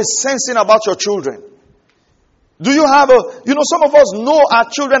have a sensing about your children? Do you have some of us know our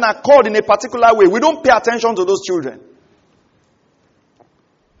children are called in a particular way. We don't pay attention to those children.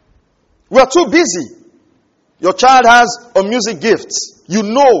 We are too busy. Your child has a music gift. You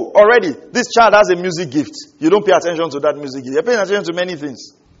know already this child has a music gift. You don't pay attention to that music gift. You're paying attention to many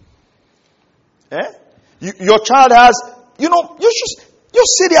things. Your child has, you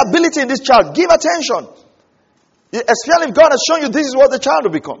see the ability in this child. Give attention. Especially if God has shown you this is what the child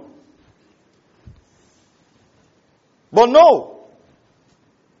will become. But no.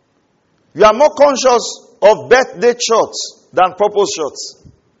 You are more conscious of birthday shots than purpose shots.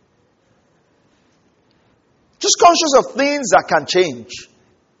 Just conscious of things that can change.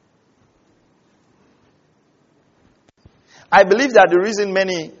 I believe that the reason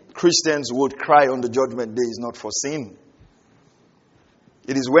many Christians would cry on the judgment day is not for sin.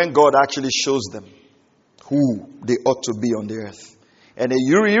 It is when God actually shows them who they ought to be on the earth. And then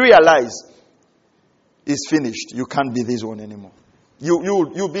you realize it's finished. You can't be this one anymore.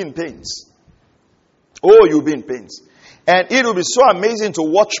 You'll be in pains. Oh, you'll be in pains. And it will be so amazing to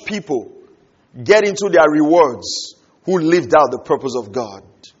watch people get into their rewards who lived out the purpose of God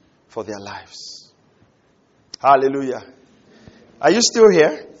for their lives. Hallelujah. Are you still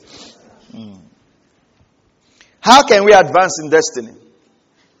here? How can we advance in destiny?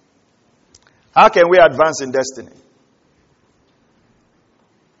 How can we advance in destiny?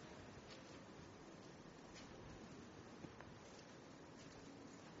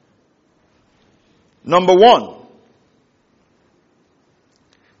 Number one,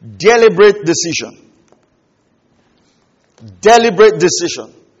 deliberate decision. Deliberate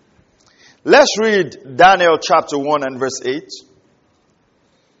decision. Let's read Daniel chapter 1 and verse 8.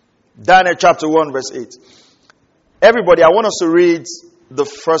 Daniel chapter 1 verse 8. Everybody, I want us to read the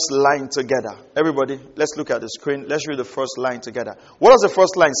first line together. Everybody, let's look at the screen. Let's read the first line together. What does the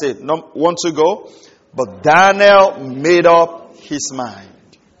first line say? 1, 2, go. But Daniel made up his mind.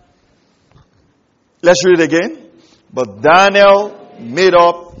 Let's read it again. But Daniel made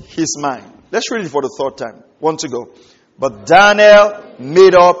up his mind. Let's read it for the third time. 1, 2, go. But Daniel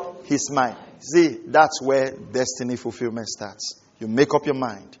made up his mind. See, that's where destiny fulfillment starts. You make up your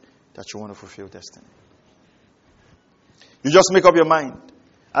mind that you want to fulfill destiny. You just make up your mind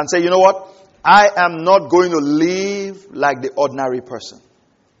and say, you know what? I am not going to live like the ordinary person.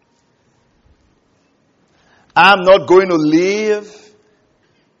 I'm not going to live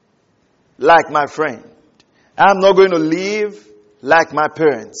like my friend. I'm not going to live like my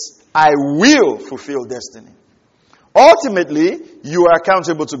parents. I will fulfill destiny. Ultimately, you are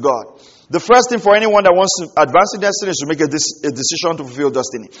accountable to God. The first thing for anyone that wants to advance in destiny is to make a decision to fulfill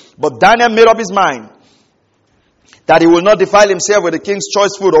destiny. But Daniel made up his mind that he will not defile himself with the king's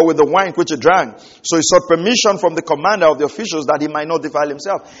choice food or with the wine which he drank. So he sought permission from the commander of the officials that he might not defile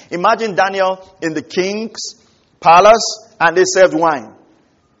himself. Imagine Daniel in the king's palace and they served wine.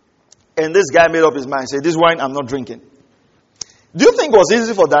 And this guy made up his mind. Said, this wine I'm not drinking. Do you think it was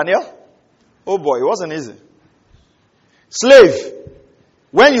easy for Daniel? Oh boy, it wasn't easy. Slave,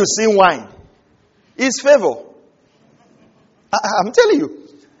 when you see wine, it's favor. I'm telling you.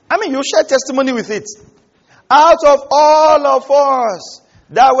 I mean, you share testimony with it. Out of all of us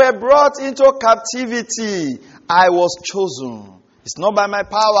that were brought into captivity, I was chosen. It's not by my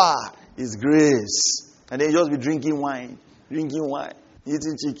power, it's grace. And then you just be drinking wine, eating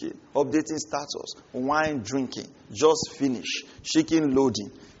chicken, updating status, wine drinking, just finish, chicken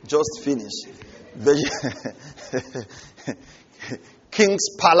loading, just finish. King's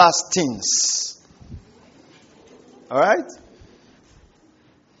palace things. Alright?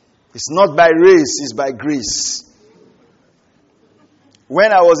 It's not by race, it's by grace.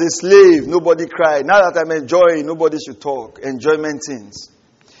 When I was a slave, nobody cried. Now that I'm enjoying, nobody should talk. Enjoyment things.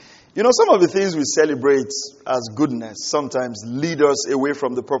 You know, some of the things we celebrate as goodness sometimes lead us away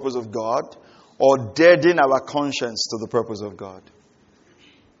from the purpose of God or deaden our conscience to the purpose of God.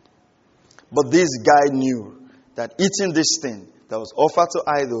 But this guy knew that eating this thing that was offered to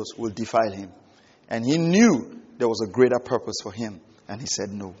idols will defile him. And he knew there was a greater purpose for him. And he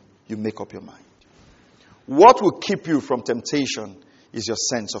said, no, you make up your mind. What will keep you from temptation is your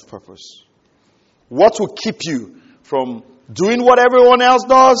sense of purpose. What will keep you from doing what everyone else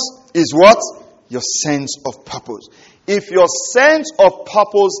does is what? Your sense of purpose. If your sense of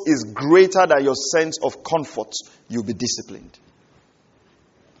purpose is greater than your sense of comfort, you'll be disciplined.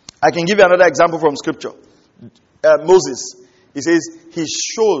 I can give you another example from Scripture. Moses, he says, he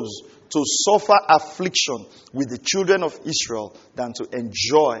chose to suffer affliction with the children of Israel than to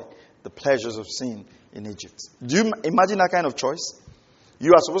enjoy the pleasures of sin in Egypt. Do you imagine that kind of choice?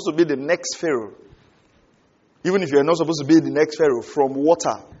 You are supposed to be the next Pharaoh. Even if you are not supposed to be the next Pharaoh, from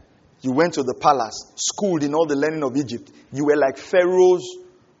water, you went to the palace, schooled in all the learning of Egypt. You were like Pharaoh's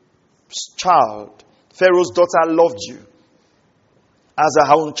child. Pharaoh's daughter loved you as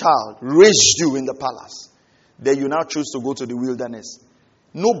her own child, raised you in the palace. Then you now choose to go to the wilderness.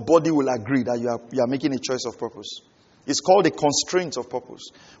 Nobody will agree that you are making a choice of purpose. It's called a constraint of purpose.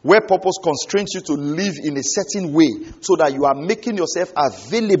 Where purpose constrains you to live in a certain way so that you are making yourself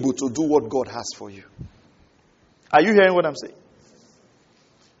available to do what God has for you. Are you hearing what I'm saying?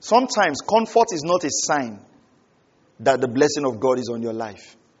 Sometimes comfort is not a sign that the blessing of God is on your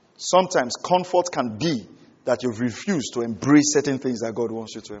life. Sometimes comfort can be that you've refused to embrace certain things that God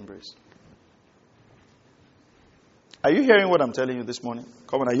wants you to embrace. Are you hearing what I'm telling you this morning?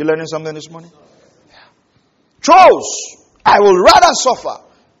 Come on, are you learning something this morning? Yeah. Chose, I will rather suffer.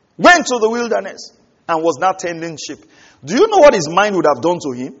 Went to the wilderness and was now tending sheep. Do you know what his mind would have done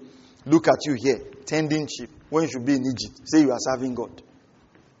to him? Look at you here, tending sheep, when you should be in Egypt. Say you are serving God.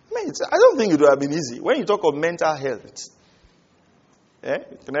 I don't think it would have been easy. When you talk of mental health,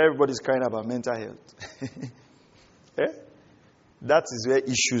 everybody's crying about mental health. That is where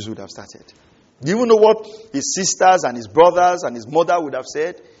issues would have started. Do you know what his sisters and his brothers and his mother would have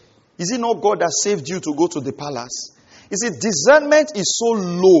said? Is it not God that saved you to go to the palace? You see, discernment is so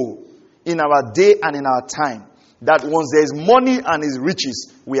low in our day and in our time that once there is money and is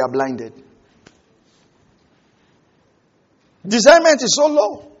riches, we are blinded. Discernment is so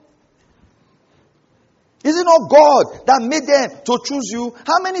low. Is it not God that made them to choose you?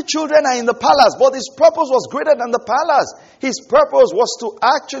 How many children are in the palace? But his purpose was greater than the palace. His purpose was to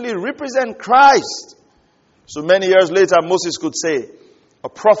actually represent Christ. So many years later, Moses could say, a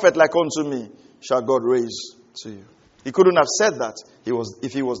prophet like unto me shall God raise to you. He couldn't have said that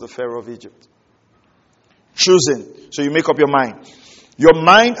if he was the Pharaoh of Egypt. Choosing. So you make up your mind. Your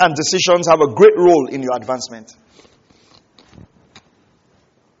mind and decisions have a great role in your advancement.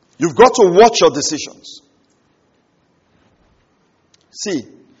 You've got to watch your decisions. See,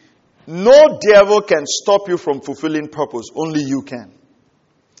 no devil can stop you from fulfilling purpose. Only you can.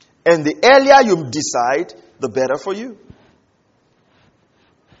 And the earlier you decide, the better for you.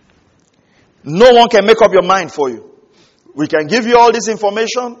 No one can make up your mind for you. We can give you all this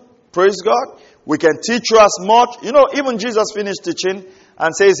information. Praise God. We can teach you as much. You know, even Jesus finished teaching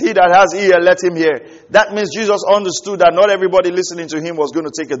and says, he that has ear, let him hear. That means Jesus understood that not everybody listening to him was going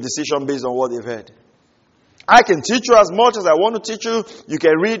to take a decision based on what they've heard. I can teach you as much as I want to teach you. You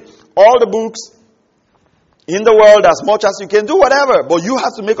can read all the books in the world as much as you can do whatever. But you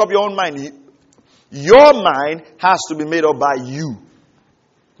have to make up your own mind. Your mind has to be made up by you,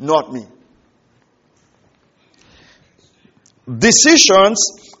 not me.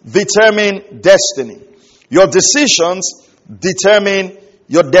 Decisions determine destiny. Your decisions determine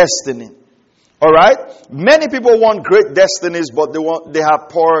your destiny. All right? Many people want great destinies, but they have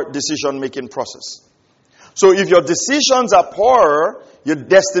poor decision-making process. So if your decisions are poor, your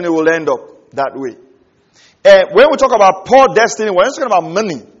destiny will end up that way. When we talk about poor destiny, we're not talking about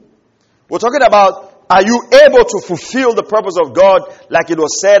money. We're talking about, are you able to fulfill the purpose of God like it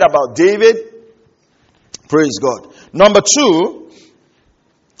was said about David? Praise God. Number two,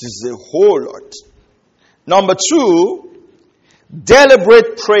 this is a whole lot. Number two,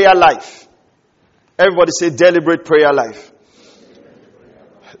 deliberate prayer life. Everybody say deliberate prayer life.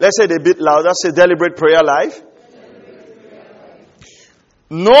 Let's say it a bit louder. Say deliberate prayer life.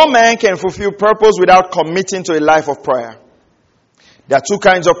 No man can fulfill purpose without committing to a life of prayer. There are two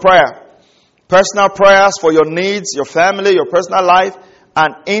kinds of prayer. Personal prayers for your needs, your family, your personal life,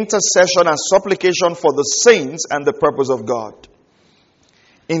 and intercession and supplication for the saints and the purpose of God.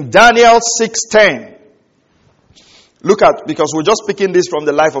 In Daniel 6:10, look at, because we're just picking this from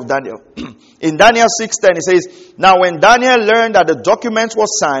the life of Daniel. In Daniel 6:10, it says, now when Daniel learned that the document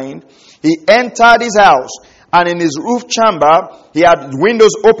was signed, he entered his house, and in his roof chamber, he had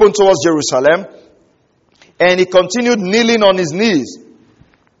windows open towards Jerusalem, and he continued kneeling on his knees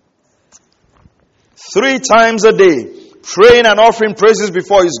 3 times a day, praying and offering praises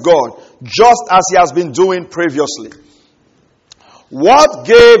before his God, just as he has been doing previously. What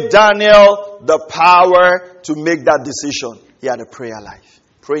gave Daniel the power to make that decision? He had a prayer life.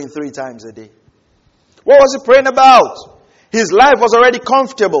 Praying 3 times a day. What was he praying about? His life was already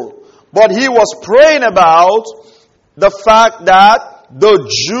comfortable. But he was praying about the fact that the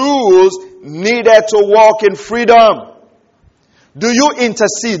Jews needed to walk in freedom. Do you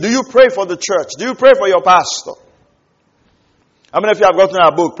intercede? Do you pray for the church? Do you pray for your pastor? How many of you have gotten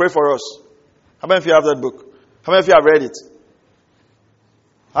our book? Pray for us. How many of you have that book? How many of you have read it?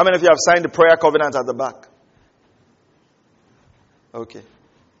 How many of you have signed the prayer covenant at the back? Okay.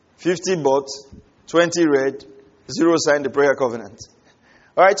 50 bought, 20 read, 0 signed the prayer covenant.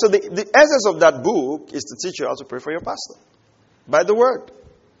 Alright, so the essence of that book is to teach you how to pray for your pastor. By the word.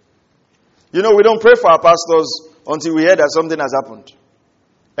 You know, we don't pray for our pastors until we hear that something has happened.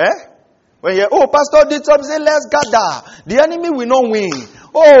 When you hear, oh, pastor did something, say, let's gather. The enemy will not win.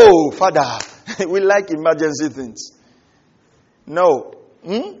 Oh, Father. We like emergency things. No.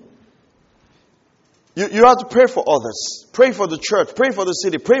 You have to pray for others. Pray for the church. Pray for the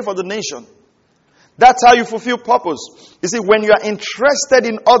city. Pray for the nation. That's how you fulfill purpose. You see, when you are interested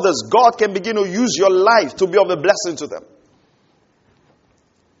in others, God can begin to use your life to be of a blessing to them.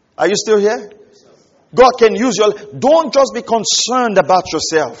 Are you still here? God can use your life. Don't just be concerned about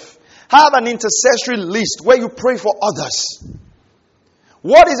yourself. Have an intercessory list where you pray for others.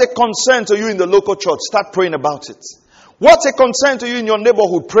 What is a concern to you in the local church? Start praying about it. What's a concern to you in your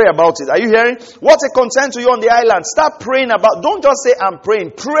neighborhood? Pray about it. Are you hearing? What's a concern to you on the island? Start praying about. Don't just say, I'm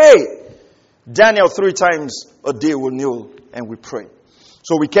praying. Pray. Daniel 3 times a day will kneel and we pray.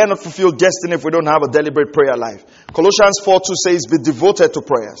 So we cannot fulfill destiny if we don't have a deliberate prayer life. Colossians 4:2 says, be devoted to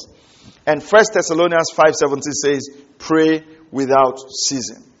prayers. And 1 Thessalonians 5:17 says, pray without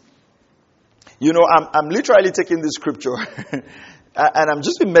ceasing. You know, I'm literally taking this scripture and I'm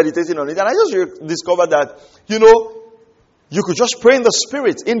just been meditating on it. And I just discovered that, you know, you could just pray in the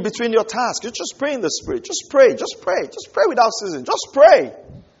Spirit in between your tasks. You just pray in the Spirit. Just pray. Just pray. Just pray without ceasing. Just pray.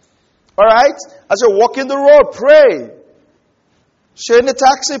 All right? As you're walking the road, pray. Sharing the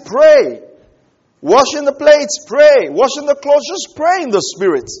taxi, pray. Washing the plates, pray. Washing the clothes, just pray in the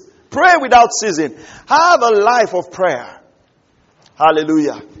Spirit. Pray without ceasing. Have a life of prayer.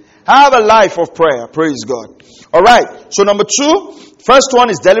 Hallelujah. Have a life of prayer. Praise God. All right. So number 2, first one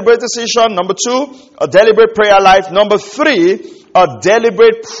is deliberate decision. Number 2, a deliberate prayer life. Number 3, a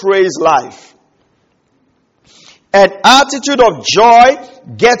deliberate praise life. An attitude of joy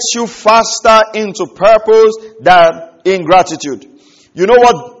gets you faster into purpose than ingratitude. You know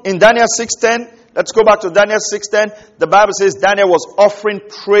what? In Daniel 6:10, let's go back to Daniel 6:10. The Bible says Daniel was offering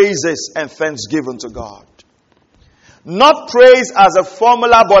praises and thanksgiving to God. Not praise as a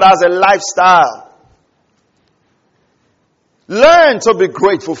formula, but as a lifestyle. Learn to be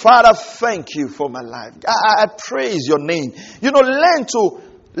grateful. Father, thank you for my life. I praise your name. You know, learn to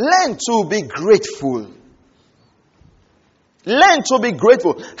be grateful. Learn to be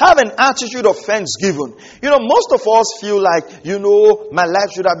grateful. Have an attitude of thanksgiving. You know, most of us feel like, you know, my life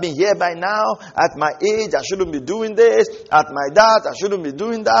should have been here by now. At my age, I shouldn't be doing this. At my that, I shouldn't be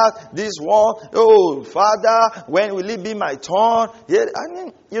doing that. This one, oh, Father, when will it be my turn? Yeah, I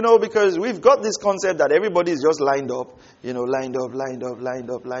mean, you know, because we've got this concept that everybody is just lined up. You know, lined up.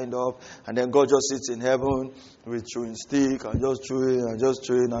 And then God just sits in heaven with chewing stick and just chewing.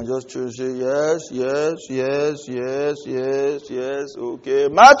 Say, yes. Okay,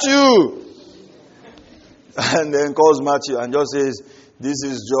 Matthew. And then calls Matthew and just says, this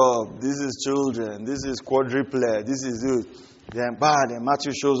is job, this is children, this is quadruplet, this is it. Then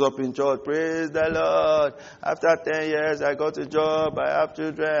Matthew shows up in church. Praise the Lord. After 10 years, I got a job. I have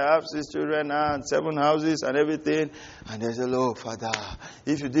children. I have 6 children now and 7 houses and everything. And they say, oh, Father,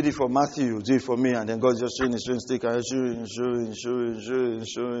 if you did it for Matthew, you do it for me. And then God just showing his string stick and showing.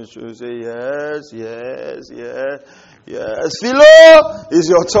 Say, yes. Philo, it's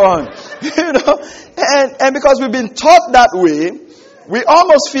your turn. You know, and because we've been taught that way, we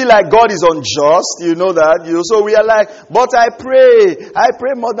almost feel like God is unjust, you know that. So we are like, but I pray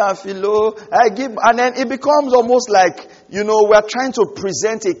more than Philo. I give, and then it becomes almost like, you know, we are trying to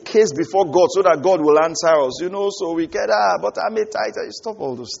present a case before God so that God will answer us, you know. So we get, but I'm a tither. Stop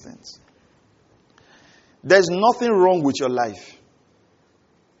all those things. There's nothing wrong with your life.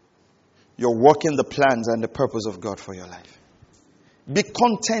 You're working the plans and the purpose of God for your life. Be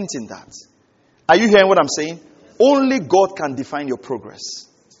content in that. Are you hearing what I'm saying? Only God can define your progress.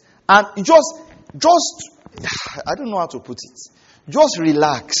 And just, I don't know how to put it. Just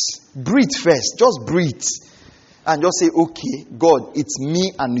relax. Breathe first. Just breathe. And just say, okay, God, it's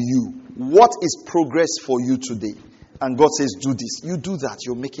me and you. What is progress for you today? and God says, do this. You do that.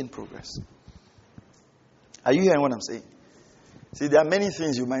 You're making progress. Are you hearing what I'm saying? See, there are many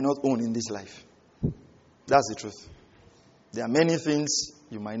things you might not own in this life. That's the truth. There are many things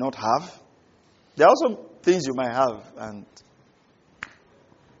you might not have. There are also things you might have. And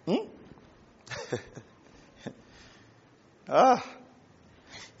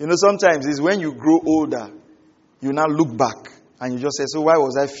sometimes it's when you grow older, you now look back and you just say, so why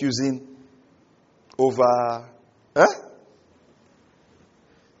was I fusing over? I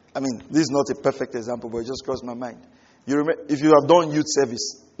mean, this is not a perfect example, but it just crossed my mind. You remember, if you have done youth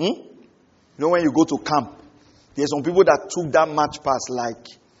service, you know when you go to camp, there's some people that took that march pass like.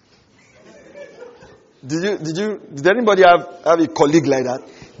 Did anybody have a colleague like that?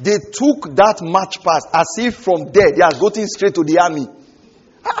 They took that march pass as if from there they are going straight to the army.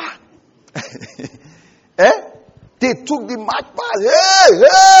 They took the march pass. Hey!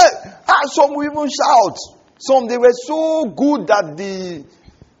 Some will even shout. Some, they were so good that the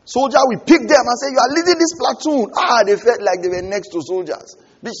soldier will pick them and say, you are leading this platoon. They felt like they were next to soldiers.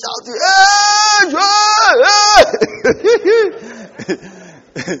 They shouted, hey!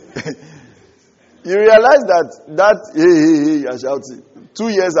 You realize that hey, you are shouting. 2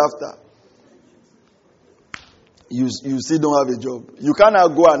 years after, you still don't have a job. You cannot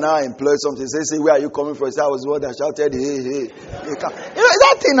go and now employ something. Say, where are you coming from? Say, I was the one that shouted, hey.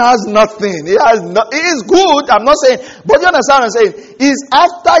 That thing has nothing. It is good. I'm not saying, but you understand what I'm saying? Is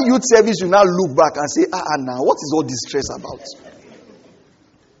after youth service, you now look back and say, now, what is all this stress about?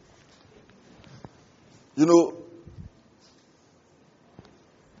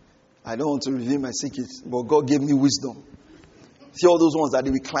 I don't want to reveal my secrets, but God gave me wisdom. See all those ones that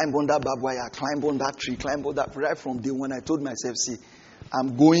they will climb on that barbed wire, climb on that tree, climb on that. Right from day one, I told myself, see,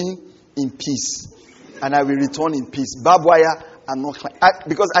 I'm going in peace, and I will return in peace. Barbed wire, I'm not climbing.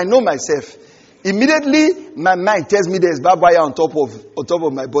 Because I know myself. Immediately, my mind tells me there's barbed wire on top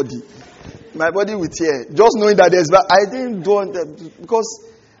of my body. My body will tear. Just knowing that there's I didn't do that because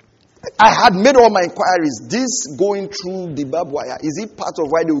I had made all my inquiries. This going through the barbed wire, is it part of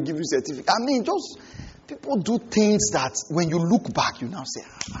why they will give you certificate? I mean, just people do things that when you look back, you now say,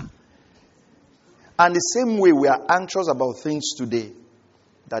 And the same way we are anxious about things today,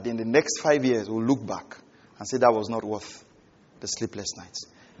 that in the next 5 years we'll look back and say that was not worth the sleepless nights.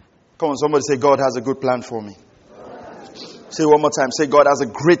 Come on, somebody say, God has a good plan for me. Say it one more time. Say, God has a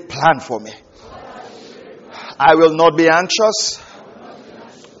great plan for me. I will not be anxious.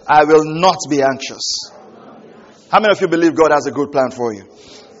 I will not be anxious. How many of you believe God has a good plan for you?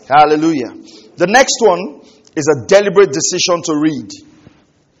 Hallelujah. The next one is a deliberate decision to read.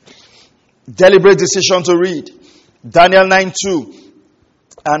 Deliberate decision to read. Daniel 9:2.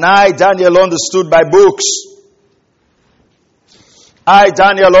 And I, Daniel, understood by books. I,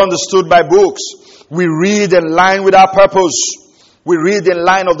 Daniel, understood by books. We read in line with our purpose. We read in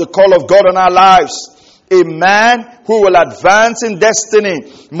line of the call of God on our lives. A man who will advance in destiny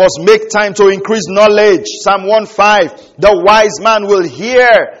must make time to increase knowledge. Psalm 1:5. The wise man will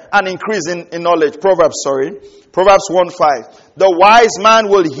hear and increase in knowledge. Proverbs 1:5. The wise man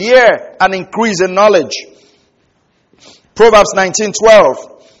will hear and increase in knowledge. Proverbs 19:12.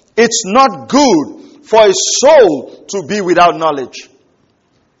 It's not good for a soul to be without knowledge.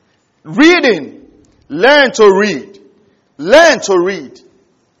 Reading. Learn to read. Learn to read.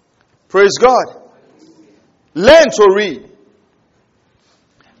 Praise God. Learn to read.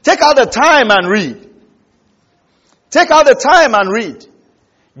 Take out the time and read. Take out the time and read.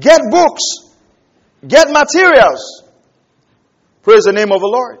 Get books. Get materials. Praise the name of the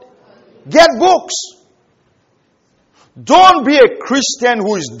Lord. Get books. Don't be a Christian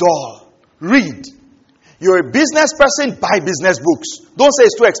who is dull. Read. You're a business person, buy business books. Don't say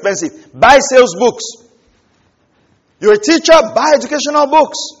it's too expensive. Buy sales books. You're a teacher, buy educational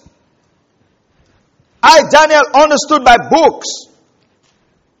books. I, Daniel, understood by books.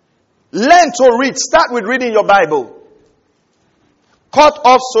 Learn to read. Start with reading your Bible. Cut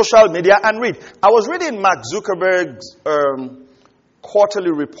off social media and read. I was reading Mark Zuckerberg's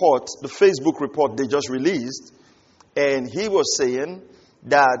quarterly report, the Facebook report they just released, and he was saying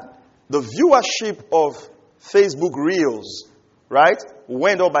that the viewership of Facebook Reels, right,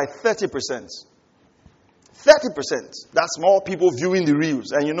 went up by 30%. 30%. That's more people viewing the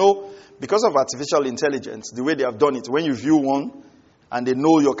Reels. And you know, because of artificial intelligence, the way they have done it, when you view one and they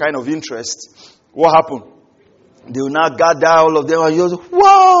know your kind of interest, what happened? They will now gather all of them and you'll say,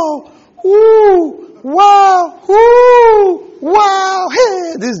 wow, woo, wow, woo, wow,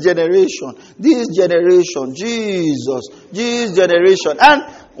 hey, this generation, Jesus, this generation. And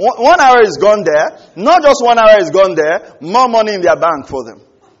 1 hour is gone there. Not just 1 hour is gone there, more money in their bank for them.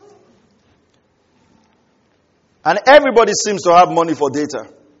 And everybody seems to have money for data.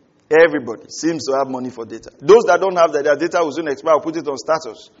 Everybody seems to have money for data. Those that don't have that, their data will soon expire. Put it on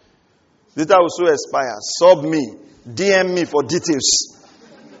status. Data will soon expire. Sub me. DM me for details.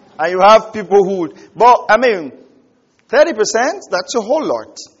 And you have people who... But, 30%, that's a whole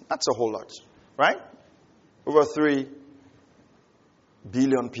lot. That's a whole lot. Right? Over 3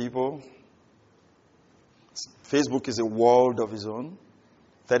 billion people. Facebook is a world of its own.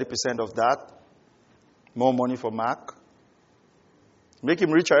 30% of that. More money for Mark. Make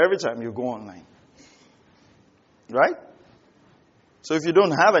him richer every time you go online. Right? So if you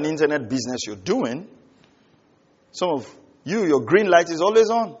don't have an internet business you're doing, some of you, your green light is always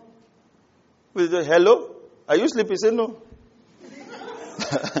on. Hello? Are you sleeping? Say no.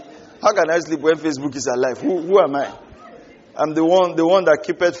 How can I sleep when Facebook is alive? Who am I? I'm the one that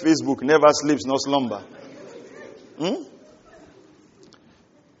keepeth Facebook, never sleeps, nor slumber.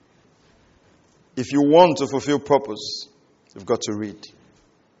 If you want to fulfill purpose, you've got to read.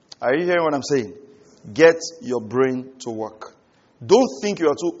 Are you hearing what I'm saying? Get your brain to work. Don't think you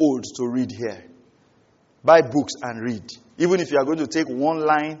are too old to read here. Buy books and read. Even if you are going to take one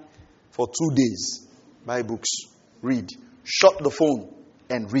line for 2 days, buy books, read. Shut the phone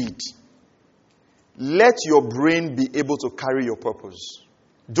and read. Let your brain be able to carry your purpose.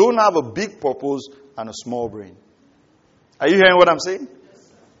 Don't have a big purpose and a small brain. Are you hearing what I'm saying?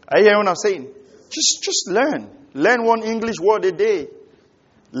 Are you hearing what I'm saying? Just learn. Learn one English word a day.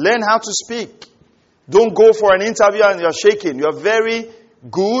 Learn how to speak. Don't go for an interview and you're shaking. You're very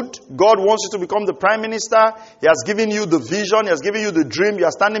good. God wants you to become the prime minister. He has given you the vision. He has given you the dream. You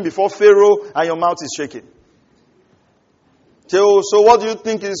are standing before Pharaoh and your mouth is shaking. So what do you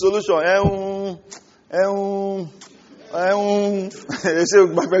think is the solution? They say,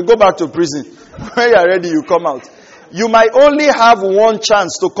 go back to prison. When you are ready, you come out. You might only have one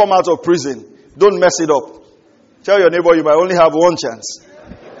chance to come out of prison. Don't mess it up. Tell your neighbor you might only have one chance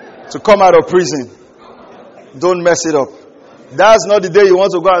to come out of prison. Don't mess it up. That's not the day you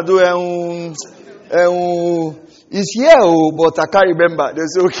want to go and do it's here, but I can't remember. They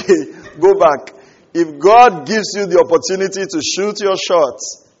say, okay, go back. If God gives you the opportunity to shoot your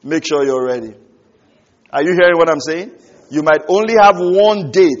shots, make sure you're ready. Are you hearing what I'm saying? You might only have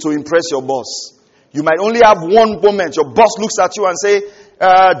one day to impress your boss. You might only have one moment. Your boss looks at you and say,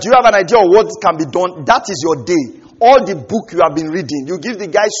 do you have an idea of what can be done? That is your day. All the book you have been reading, you give the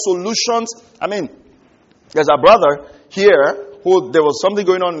guy solutions. There's a brother here who there was something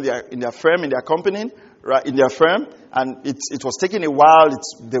going on in their firm, in their company, right, in their firm, and it was taking a while.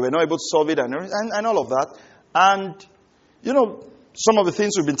 They were not able to solve it and all of that. And some of the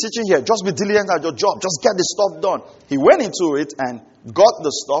things we've been teaching here, just be diligent at your job, just get the stuff done. He went into it and got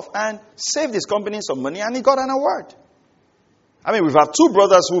the stuff and saved his company some money, and he got an award. We've had 2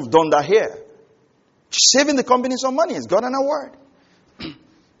 brothers who've done that here. Saving the company some money, he's got an award.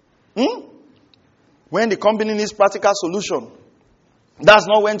 When the company needs practical solution, that's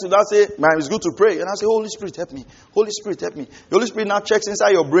not when to say, man, it's good to pray. And I say, Holy Spirit, help me. Holy Spirit, help me. The Holy Spirit now checks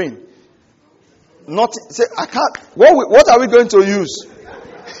inside your brain. Not say, I can't. What are we going to use?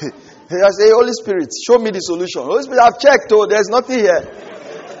 I say, Holy Spirit, show me the solution. Holy Spirit, I've checked. There's nothing here.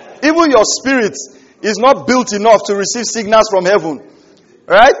 Even your spirit is not built enough to receive signals from heaven.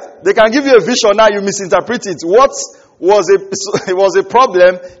 Right? They can give you a vision, now you misinterpret it. What was a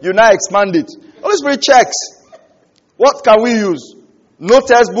problem, you now expand it. Holy Spirit checks. What can we use? No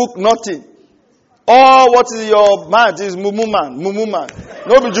textbook, nothing. Or what is your man? It is mumu man. No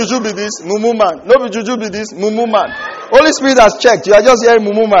be juju be this, mumu man. No be juju be this, mumu man. Holy Spirit has checked. You are just hearing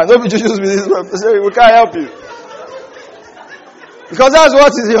mumu man. No be juju be this. We can't help you. Because that's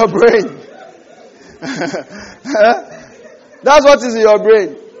what is in your brain. That's what is in your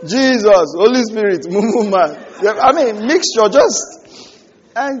brain. Jesus, Holy Spirit, mumu man. Mixture just...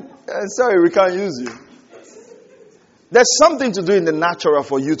 sorry, we can't use you. There's something to do in the natural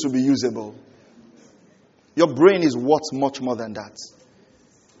for you to be usable. Your brain is worth much more than that.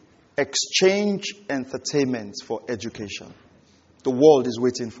 Exchange entertainment for education. The world is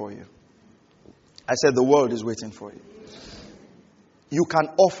waiting for you. I said the world is waiting for you. You can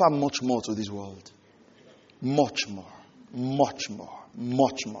offer much more to this world. Much more. Much more.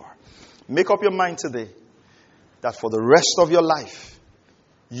 Much more. Make up your mind today that for the rest of your life,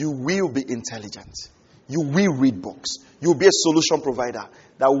 you will be intelligent. You will read books. You'll be a solution provider.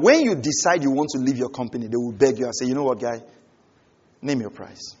 That when you decide you want to leave your company, they will beg you and say, you know what, guy? Name your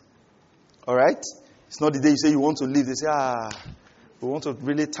price. All right? It's not the day you say you want to leave. They say, we want to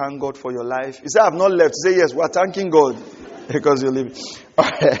really thank God for your life. You say, I have not left. You say, yes, we are thanking God because you're leaving.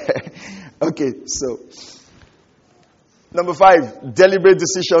 Okay, so. Number 5, deliberate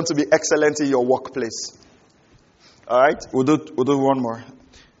decision to be excellent in your workplace. All right? We'll do one more.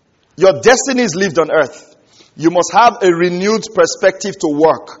 Your destiny is lived on earth. You must have a renewed perspective to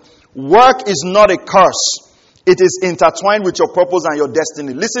work. Work is not a curse. It is intertwined with your purpose and your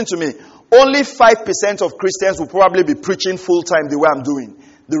destiny. Listen to me. Only 5% of Christians will probably be preaching full-time the way I'm doing.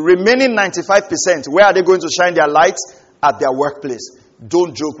 The remaining 95%, where are they going to shine their lights? At their workplace.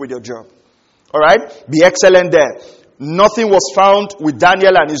 Don't joke with your job. Alright? Be excellent there. Nothing was found with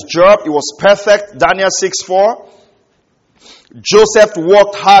Daniel and his job. It was perfect. Daniel 6:4. Joseph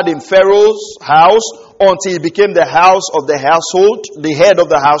worked hard in Pharaoh's house until he became the house of the household, the head of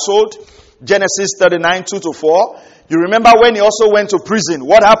the household. Genesis 39:2-4. You remember when he also went to prison.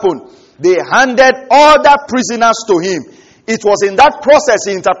 What happened? They handed other prisoners to him. It was in that process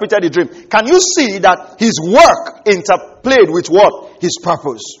he interpreted the dream. Can you see that his work interplayed with what? His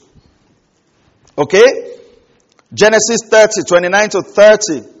purpose. Okay? Genesis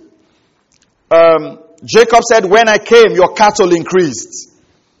 30:29-30. Jacob said, when I came, your cattle increased.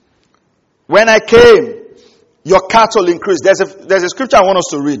 When I came, your cattle increased. There's a scripture I want us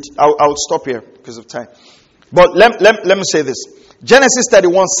to read. I'll stop here because of time. But let me say this. Genesis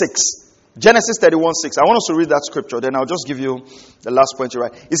 31:6. Genesis 31:6. I want us to read that scripture. Then I'll just give you the last point to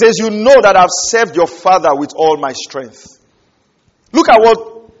write. It says, you know that I've served your father with all my strength. Look at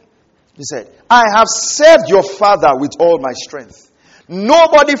what he said. I have served your father with all my strength.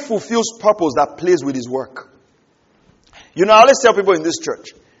 Nobody fulfills purpose that plays with his work. You know, I always tell people in this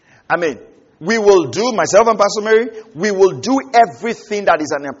church, we will do, myself and Pastor Mary, we will do everything that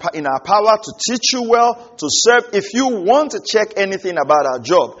is in our power to teach you well, to serve. If you want to check anything about our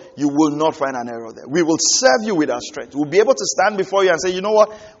job, you will not find an error there. We will serve you with our strength. We'll be able to stand before you and say, you know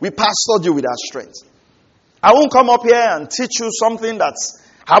what? We pastored you with our strength. I won't come up here and teach you something that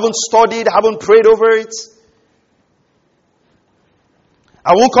haven't studied, haven't prayed over it.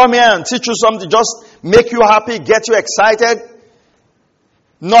 I won't come here and teach you something just make you happy, get you excited.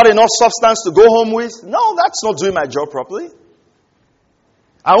 Not enough substance to go home with. No, that's not doing my job properly.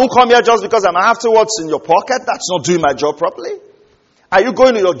 I won't come here just because I'm afterwards in your pocket. That's not doing my job properly. Are you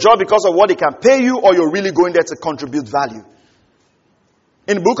going to your job because of what it can pay you, or you're really going there to contribute value?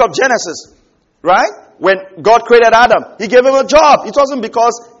 In the book of Genesis, right? When God created Adam, He gave him a job. It wasn't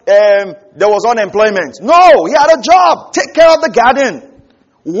because there was unemployment. No, he had a job. Take care of the garden.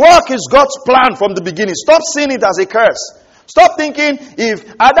 Work is God's plan from the beginning. Stop seeing it as a curse. Stop thinking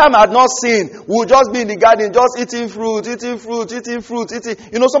if Adam had not sinned, we would just be in the garden, just eating fruit.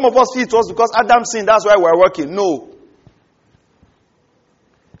 You know, some of us feel it was because Adam sinned, that's why we're working. No.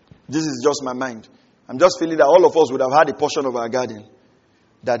 This is just my mind. I'm just feeling that all of us would have had a portion of our garden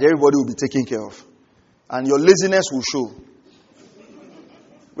that everybody will be taking care of. And your laziness will show.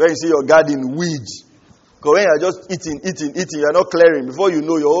 When you see your garden weeds. Because when you're just eating, you're not clearing. Before you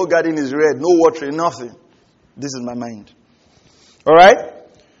know, your whole garden is red, no watering, nothing. This is my mind. Alright?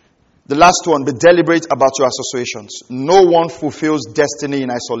 The last one, be deliberate about your associations. No one fulfills destiny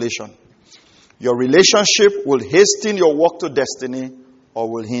in isolation. Your relationship will hasten your walk to destiny or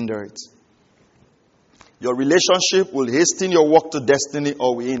will hinder it. Your relationship will hasten your walk to destiny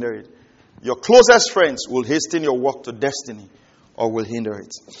or will hinder it. Your closest friends will hasten your walk to destiny or will hinder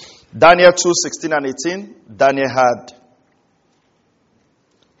it. Daniel 2:16 and 18. Daniel had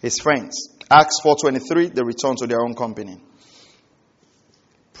his friends. Acts 4:23, they returned to their own company.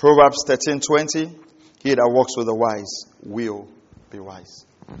 Proverbs 13:20, he that walks with the wise will be wise.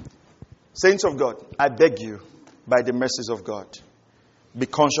 Saints of God, I beg you, by the mercies of God, be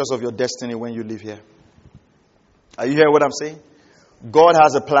conscious of your destiny when you live here. Are you hearing what I'm saying? God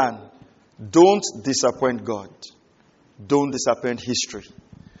has a plan. Don't disappoint God. Don't disappoint history.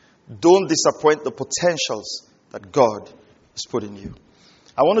 Don't disappoint the potentials that God has put in you.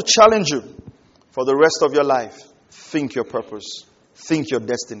 I want to challenge you for the rest of your life. Think your purpose. Think your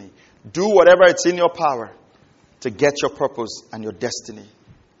destiny. Do whatever it's in your power to get your purpose and your destiny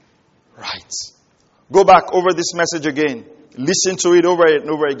right. Go back over this message again. Listen to it over and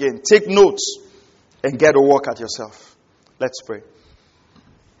over again. Take notes and get a work at yourself. Let's pray.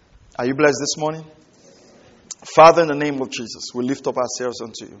 Are you blessed this morning? Father, in the name of Jesus, we lift up ourselves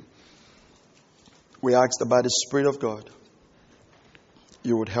unto you. We ask that by the Spirit of God,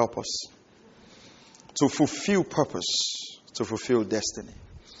 you would help us to fulfill purpose, to fulfill destiny.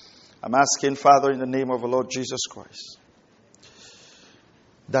 I'm asking, Father, in the name of the Lord Jesus Christ,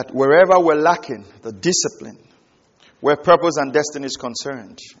 that wherever we're lacking the discipline, where purpose and destiny is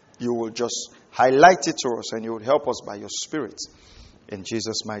concerned, you will just highlight it to us and you will help us by your Spirit. In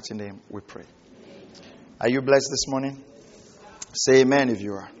Jesus' mighty name we pray. Are you blessed this morning? Say amen if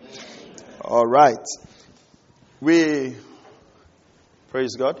you are. All right.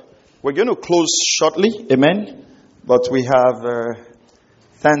 Praise God. We're going to close shortly. Amen. But we have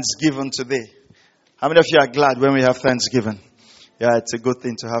Thanksgiving today. How many of you are glad when we have Thanksgiving? Yeah, it's a good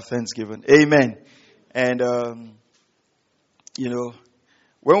thing to have Thanksgiving. Amen. And,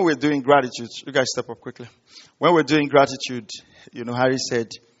 when we're doing gratitude, you guys step up quickly. When we're doing gratitude, Harry said,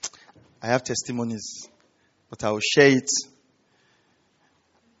 I have testimonies, but I will share it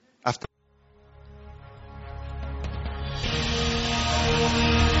after.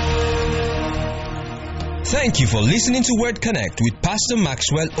 Thank you for listening to Word Connect with Pastor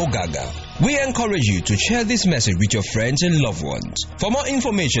Maxwell Ogaga. We encourage you to share this message with your friends and loved ones. For more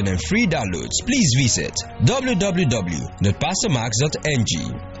information and free downloads, please visit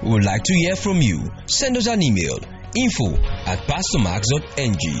www.pastormax.ng. We would like to hear from you. Send us an email,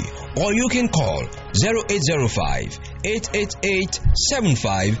 info@pastormax.ng, or you can call 0805 888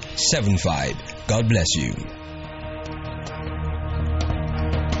 7575. God bless you.